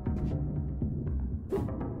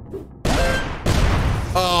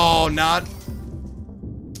 Oh, not.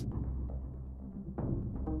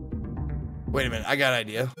 Wait a minute, I got an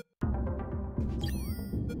idea.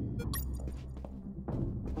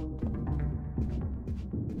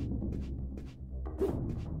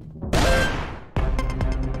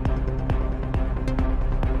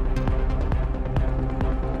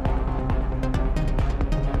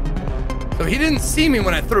 So he didn't see me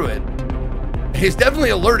when I threw it. He's definitely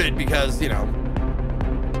alerted because, you know.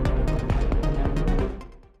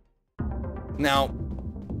 Now.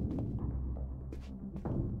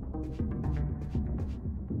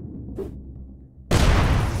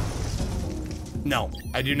 No,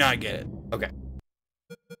 I do not get it. Okay.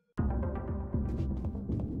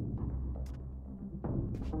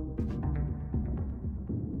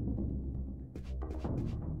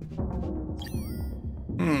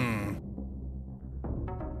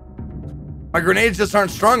 My grenades just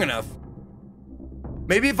aren't strong enough.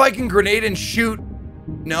 Maybe if I can grenade and shoot.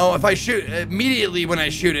 No, if I shoot immediately when I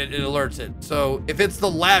shoot it, it alerts it. So if it's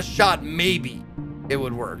the last shot, maybe it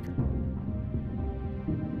would work.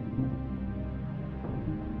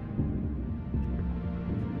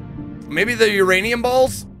 Maybe the uranium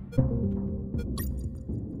balls?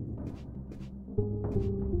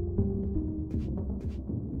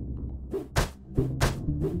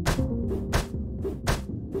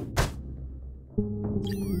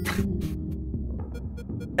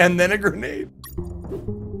 And then a grenade.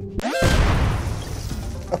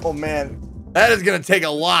 Oh man, that is gonna take a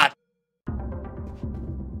lot.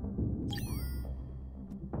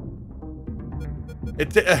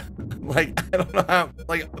 Like, I don't know how,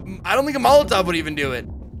 like, I don't think a Molotov would even do it.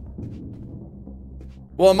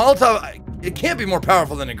 Well, a Molotov, it can't be more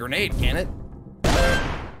powerful than a grenade, can it?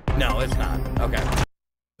 No, it's not. Okay.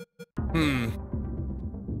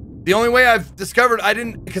 The only way I've discovered I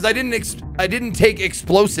didn't take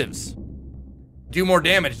explosives. Do more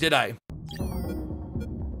damage, did I?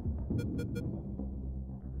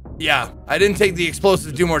 Yeah, I didn't take the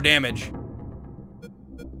explosives do more damage.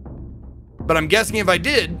 But I'm guessing if I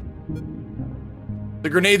did, the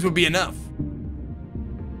grenades would be enough.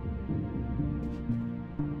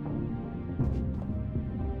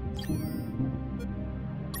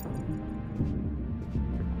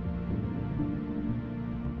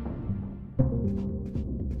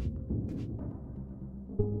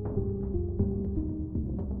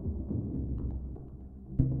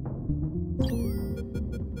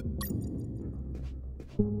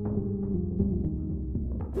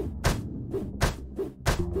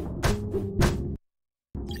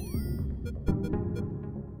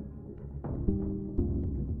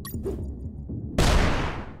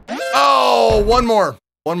 Oh, one more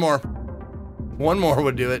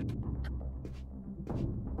would do it.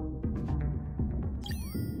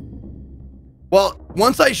 Well,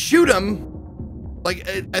 once I shoot them, like,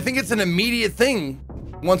 I think it's an immediate thing.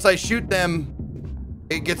 Once I shoot them,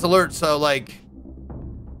 it gets alert. So like,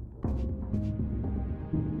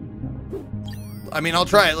 I mean, I'll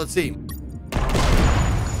try it. Let's see.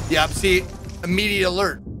 Yep, see, immediate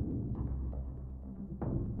alert.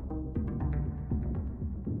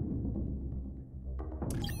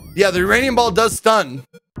 Yeah, the uranium ball does stun.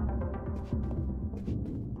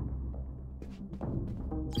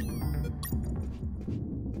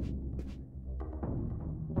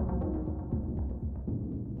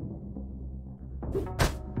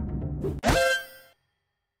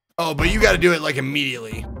 Oh, but you got to do it like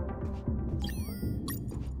immediately.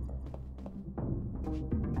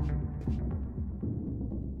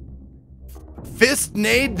 Fist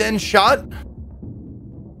nade, then shot?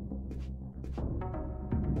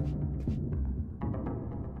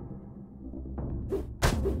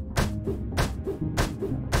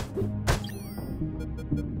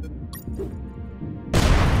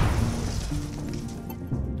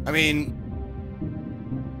 I mean,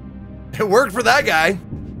 it worked for that guy.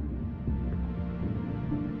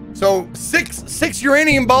 So six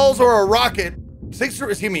uranium balls or a rocket. Six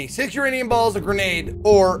uranium balls, a grenade,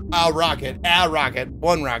 or a rocket.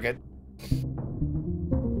 One rocket.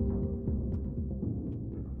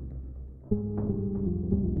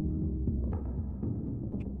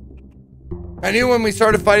 I knew when we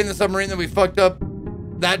started fighting the submarine that we fucked up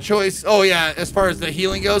that choice. Oh yeah, as far as the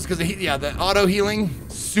healing goes, because the auto healing,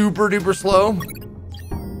 super duper slow.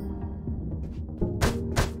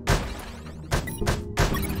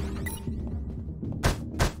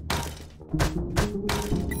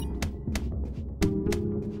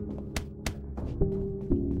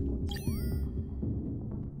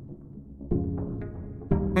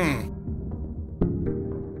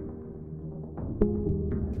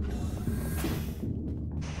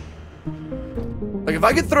 Like, if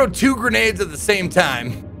I could throw 2 grenades at the same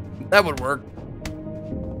time, that would work.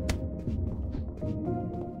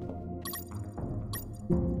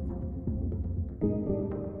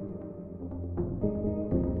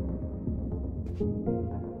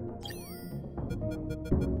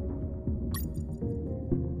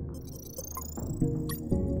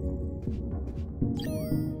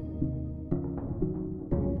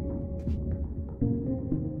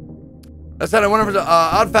 That said, I wonder if it's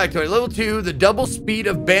odd factoid. Level 2, the double speed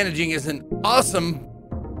of bandaging isn't awesome,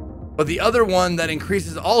 but the other one that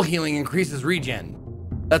increases all healing increases regen.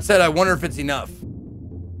 That said, I wonder if it's enough.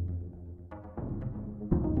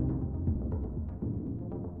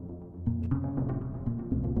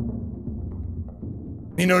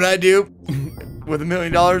 You know what I do with $1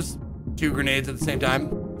 million? 2 grenades at the same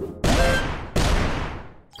time.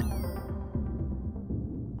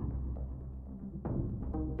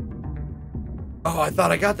 I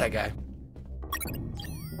thought I got that guy.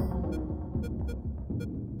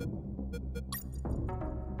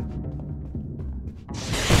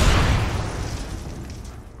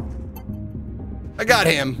 I got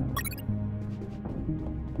him.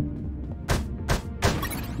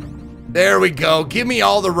 There we go. Give me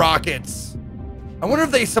all the rockets. I wonder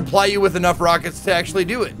if they supply you with enough rockets to actually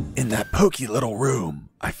do it. In that pokey little room,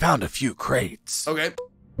 I found a few crates. Okay.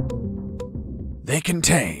 They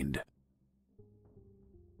contained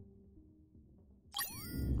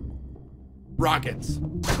rockets.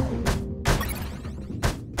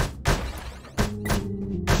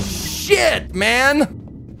 Shit, man.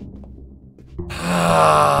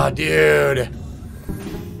 Ah, dude.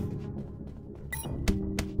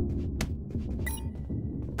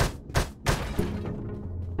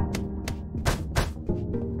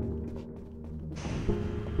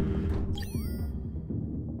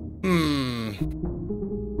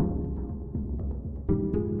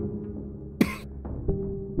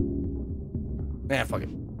 Nah, fuck it.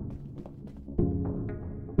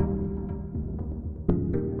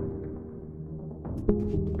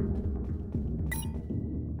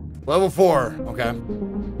 Level 4, okay.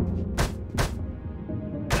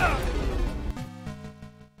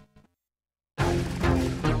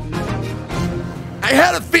 I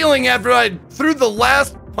had a feeling after I threw the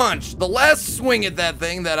last punch, the last swing at that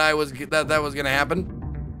thing, that that was gonna happen.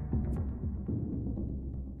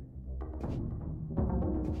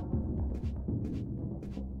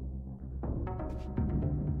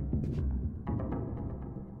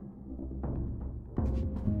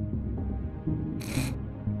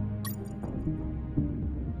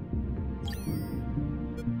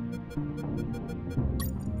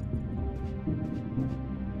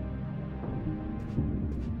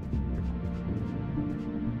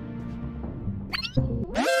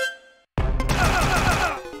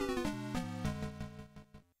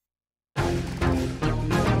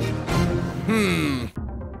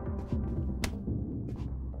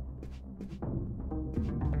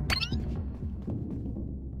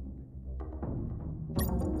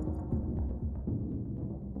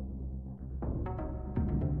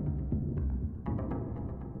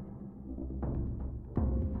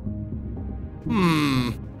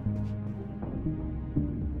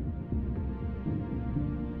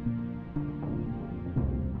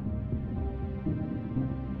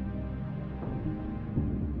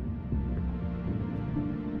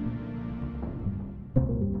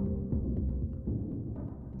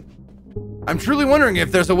 I'm truly wondering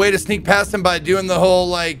if there's a way to sneak past him by doing the whole,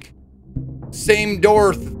 like, same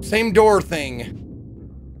door thing.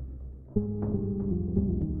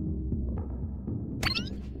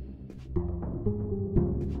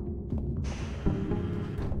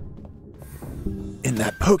 In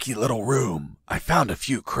that pokey little room, I found a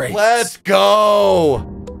few crates. Let's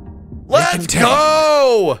go! Let's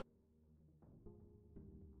go!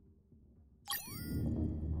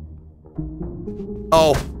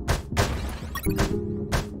 Oh.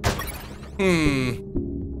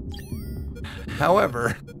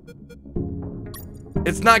 However,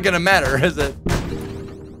 it's not gonna matter, is it?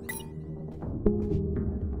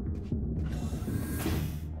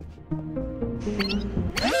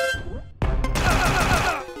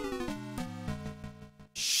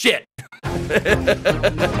 Shit.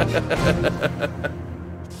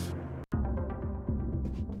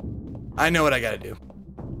 I know what I gotta do.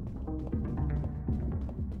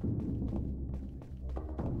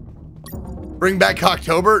 Bring back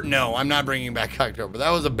October? No, I'm not bringing back October.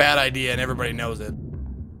 That was a bad idea and everybody knows it.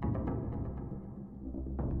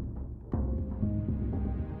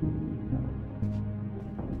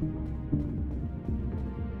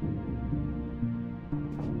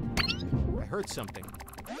 I heard something.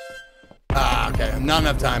 Ah, okay. Not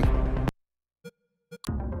enough time.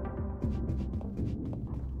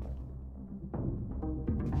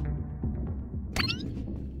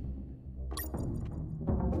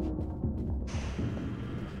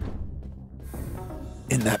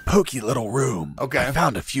 In that pokey little room, okay, I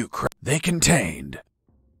found a few crates. They contained.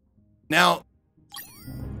 Now,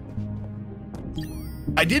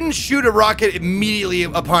 I didn't shoot a rocket immediately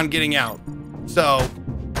upon getting out, so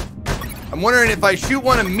I'm wondering if I shoot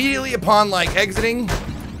one immediately upon, like, exiting.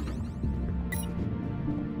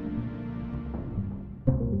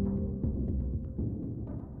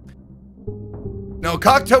 No,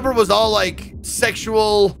 Cocktober was all, like,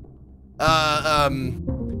 sexually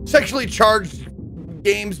charged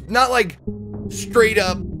games, not like straight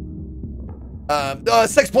up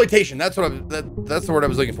sexploitation. That's what that's the word I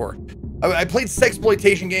was looking for. I played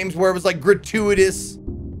sexploitation games where it was like gratuitous,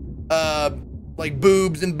 like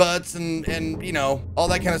boobs and butts and you know, all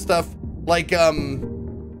that kind of stuff. like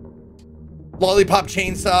Lollipop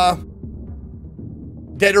Chainsaw,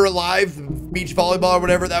 Dead or Alive, Beach Volleyball or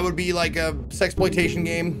whatever. That would be like a sexploitation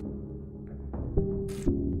game.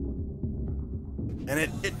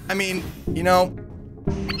 And I mean, you know,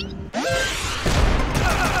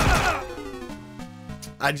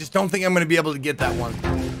 I just don't think I'm going to be able to get that one.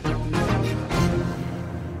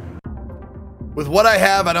 With what I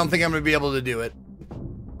have, I don't think I'm going to be able to do it.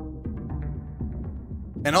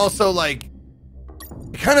 And also, like,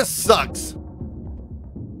 it kind of sucks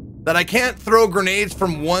that I can't throw grenades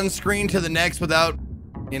from one screen to the next without,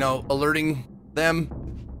 you know, alerting them.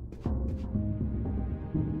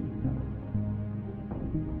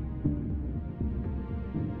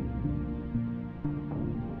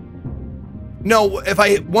 No,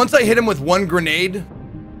 once I hit him with one grenade,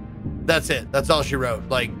 that's it. That's all she wrote.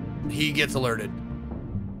 Like, he gets alerted.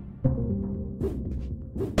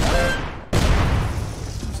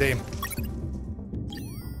 See?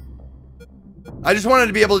 I just wanted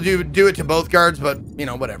to be able to do it to both guards, but, you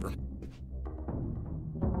know, whatever.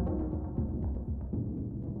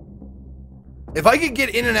 If I could get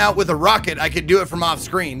in and out with a rocket, I could do it from off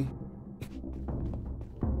screen.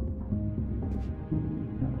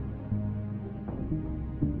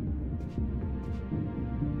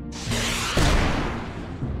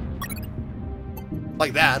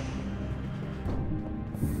 Like that.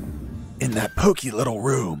 In that pokey little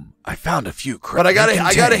room, I found a few But I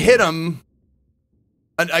gotta hit him.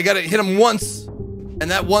 I gotta hit him once, and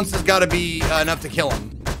that once has gotta be enough to kill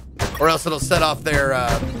him. Or else it'll set off their,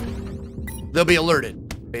 they'll be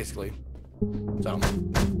alerted, basically. So.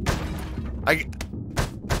 If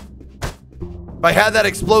I had that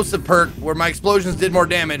explosive perk where my explosions did more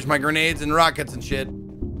damage, my grenades and rockets and shit,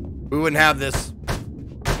 we wouldn't have this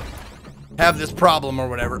problem or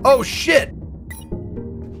whatever. Oh shit!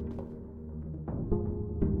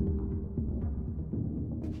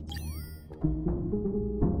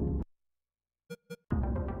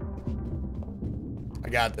 I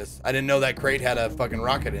got this. I didn't know that crate had a fucking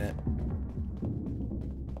rocket in it.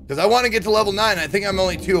 Because I want to get to level 9. I think I'm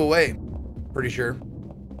only 2 away. Pretty sure.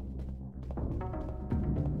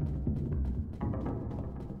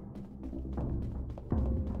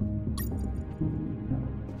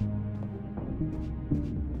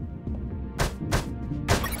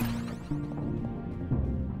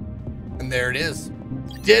 And there it is.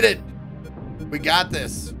 Did it. We got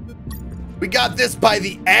this. We got this by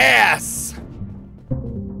the ass.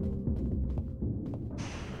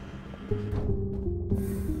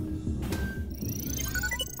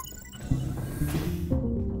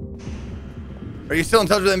 Are you still in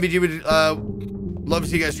touch with MVG? Would love to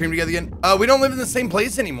see you guys stream together again. We don't live in the same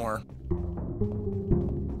place anymore.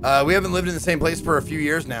 We haven't lived in the same place for a few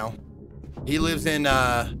years now. He lives in,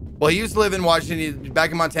 well, he used to live in Washington. He's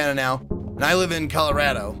back in Montana now. And I live in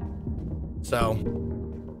Colorado. So.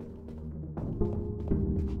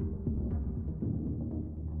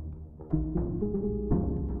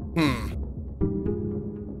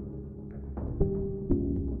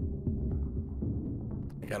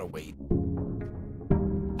 I gotta wait.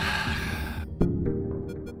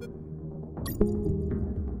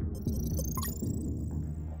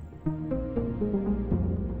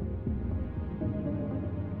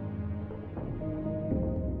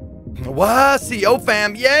 CO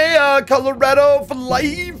fam, yeah, Colorado for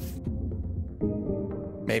life.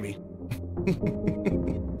 Maybe.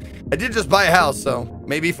 I did just buy a house, so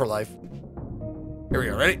maybe for life. Here we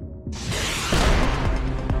go, ready?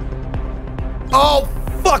 Oh,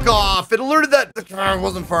 fuck off. It alerted that the car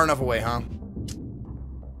wasn't far enough away, huh?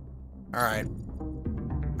 All right.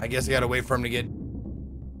 I guess I gotta wait for him to get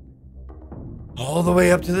all the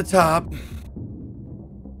way up to the top.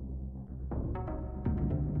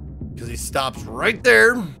 Because he stops right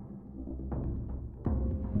there.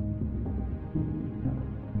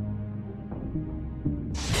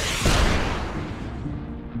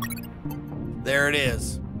 There it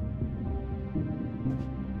is.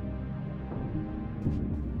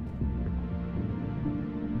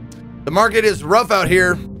 The market is rough out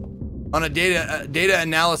here on a data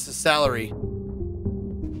analysis salary.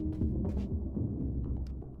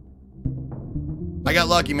 I got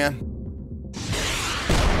lucky, man.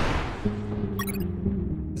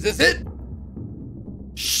 Is this it?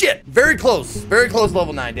 Shit, very close. Very close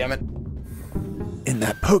level 9, damn it. In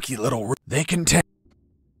that pokey little room, they contain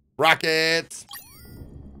rockets.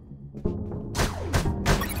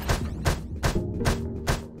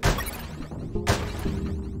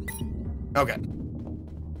 Okay.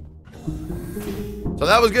 So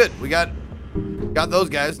that was good. We got those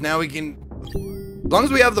guys. Now we can, as long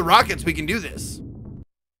as we have the rockets, we can do this.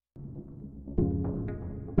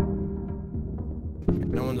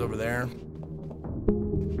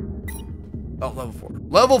 Oh, level 4.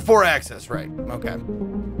 Level 4 access, right. Okay.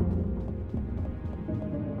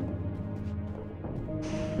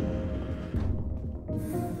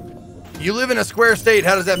 You live in a square state.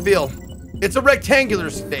 How does that feel? It's a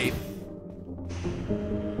rectangular state.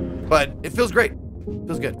 But it feels great.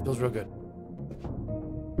 Feels good. Feels real good.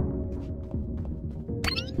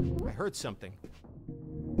 I heard something.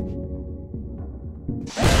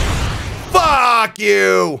 Fuck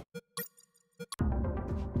you!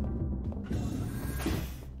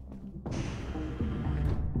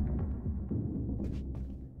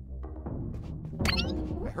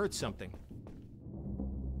 I heard something.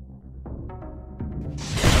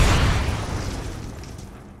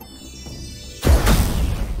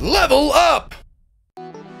 Level up!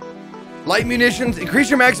 Light munitions, increase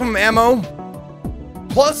your maximum ammo.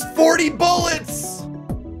 Plus 40 bullets!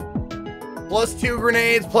 Plus 2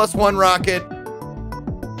 grenades, plus 1 rocket.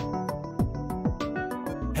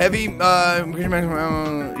 Heavy, increase your maximum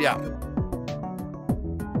ammo, yeah.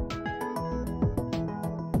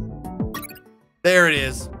 There it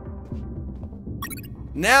is.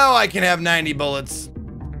 Now I can have 90 bullets.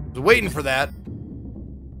 I was waiting for that.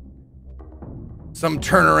 Some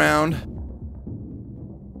turnaround.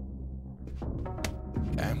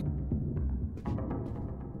 Okay.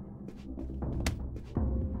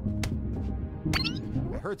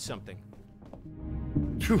 I heard something.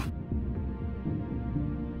 Phew.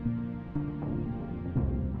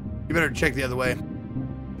 You better check the other way.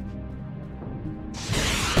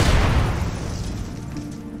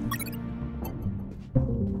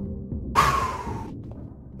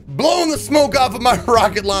 Blowing the smoke off of my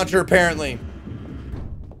rocket launcher, apparently.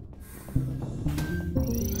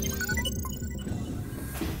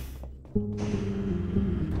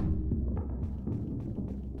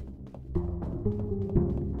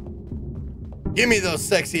 Give me those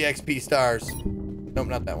sexy XP stars. Nope,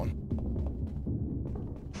 not that one.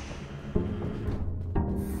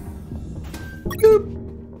 Boop.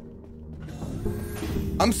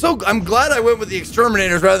 I'm glad I went with the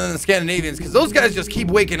exterminators rather than the Scandinavians, because those guys just keep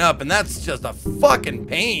waking up, and that's just a fucking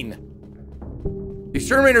pain. The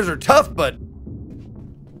exterminators are tough, but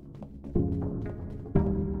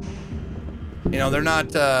you know, they're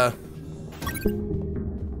not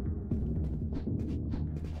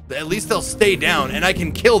at least they'll stay down and I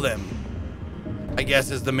can kill them, I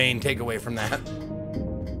guess, is the main takeaway from that.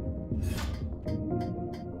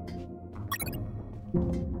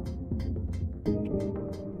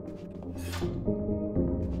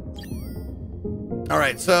 All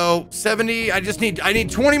right, so 70, I need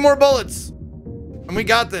 20 more bullets. And we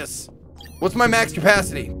got this. What's my max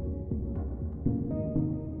capacity?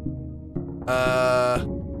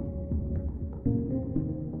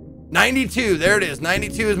 92, there it is.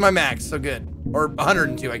 92 is my max, so good. Or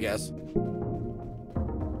 102, I guess.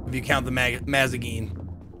 If you count the Mazagine.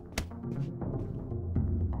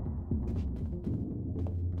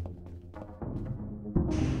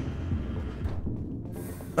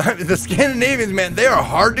 The Scandinavians, man, they are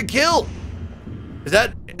hard to kill. Is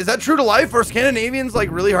that true to life? Are Scandinavians like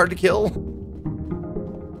really hard to kill?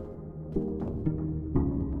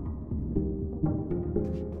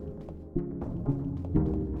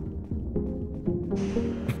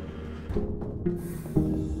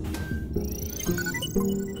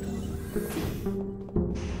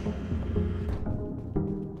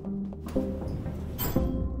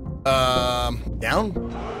 Down?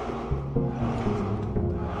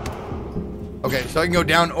 Okay, so I can go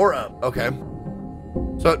down or up. Okay.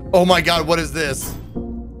 So, oh my god, what is this?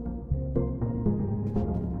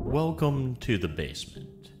 Welcome to the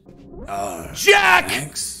basement. Jack!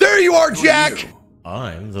 Thanks. There you are, Who are Jack! you?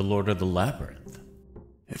 I'm the Lord of the Labyrinth.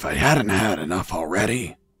 If I hadn't had enough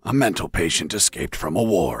already, a mental patient escaped from a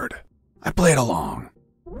ward. I played along.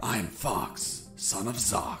 I'm Fox, son of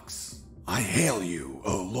Zox. I hail you,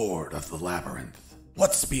 O Lord of the Labyrinth.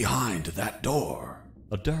 What's behind that door?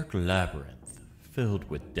 A dark labyrinth filled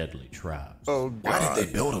with deadly traps. Oh god. Why did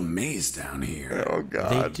they build a maze down here? Oh They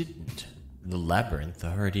god. didn't. The labyrinth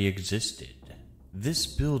already existed. This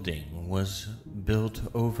building was built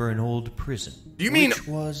over an old prison. Do you mean which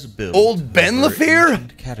was built old Ben over Lafere?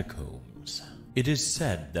 ancient catacombs. It is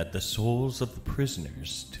said that the souls of the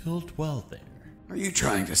prisoners still dwell there. Are you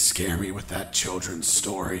trying to scare me with that children's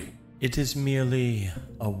story? It is merely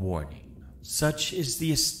a warning. Such is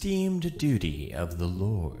the esteemed duty of the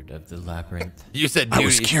Lord of the Labyrinth. You said I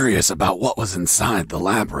was duty. curious about what was inside the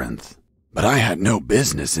labyrinth, but I had no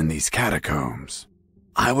business in these catacombs.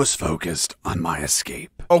 I was focused on my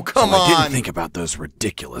escape. Oh, come so I on. didn't think about those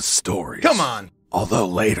ridiculous stories. Come on. Although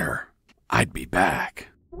later, I'd be back.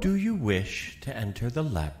 Do you wish to enter the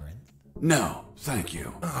labyrinth? No, Thank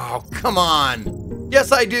you. Oh, come on.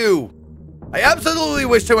 Yes, I do. I absolutely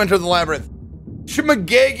wish to enter the labyrinth.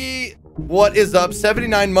 Shmagegi, what is up?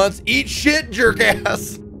 79 months. Eat shit, jerk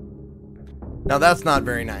ass. Now that's not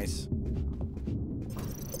very nice.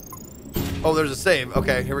 Oh, there's a save.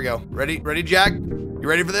 Okay, here we go. Ready, Jack? You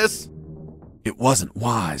ready for this? It wasn't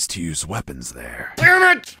wise to use weapons there.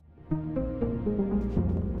 Damn it!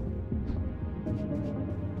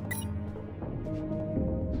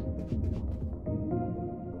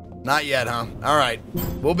 Not yet, huh? All right.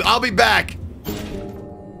 I'll be back.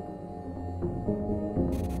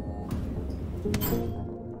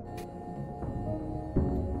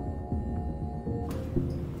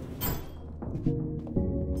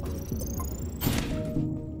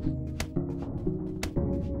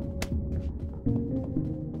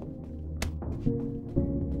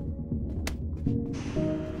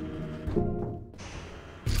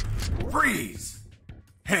 Freeze!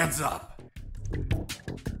 Hands up!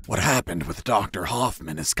 What happened with Dr.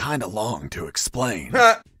 Hoffman is kinda long to explain.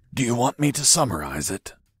 Do you want me to summarize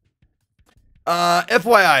it?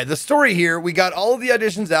 FYI, the story here, we got all of the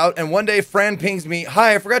auditions out, and one day Fran pings me,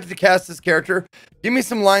 "Hi, I forgot to cast this character. Give me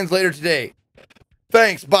some lines later today.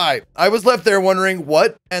 Thanks, bye." I was left there wondering,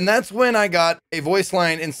 what? And that's when I got a voice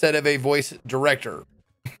line instead of a voice director.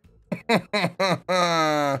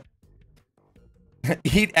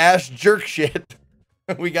 Eat ass jerk shit.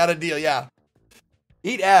 We got a deal, yeah.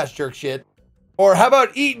 Eat ass jerk shit. Or how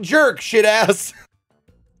about eat jerk shit ass?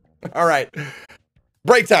 All right.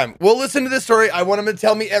 Break time. We'll listen to this story. I want him to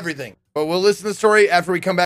tell me everything, but we'll listen to the story after we come back.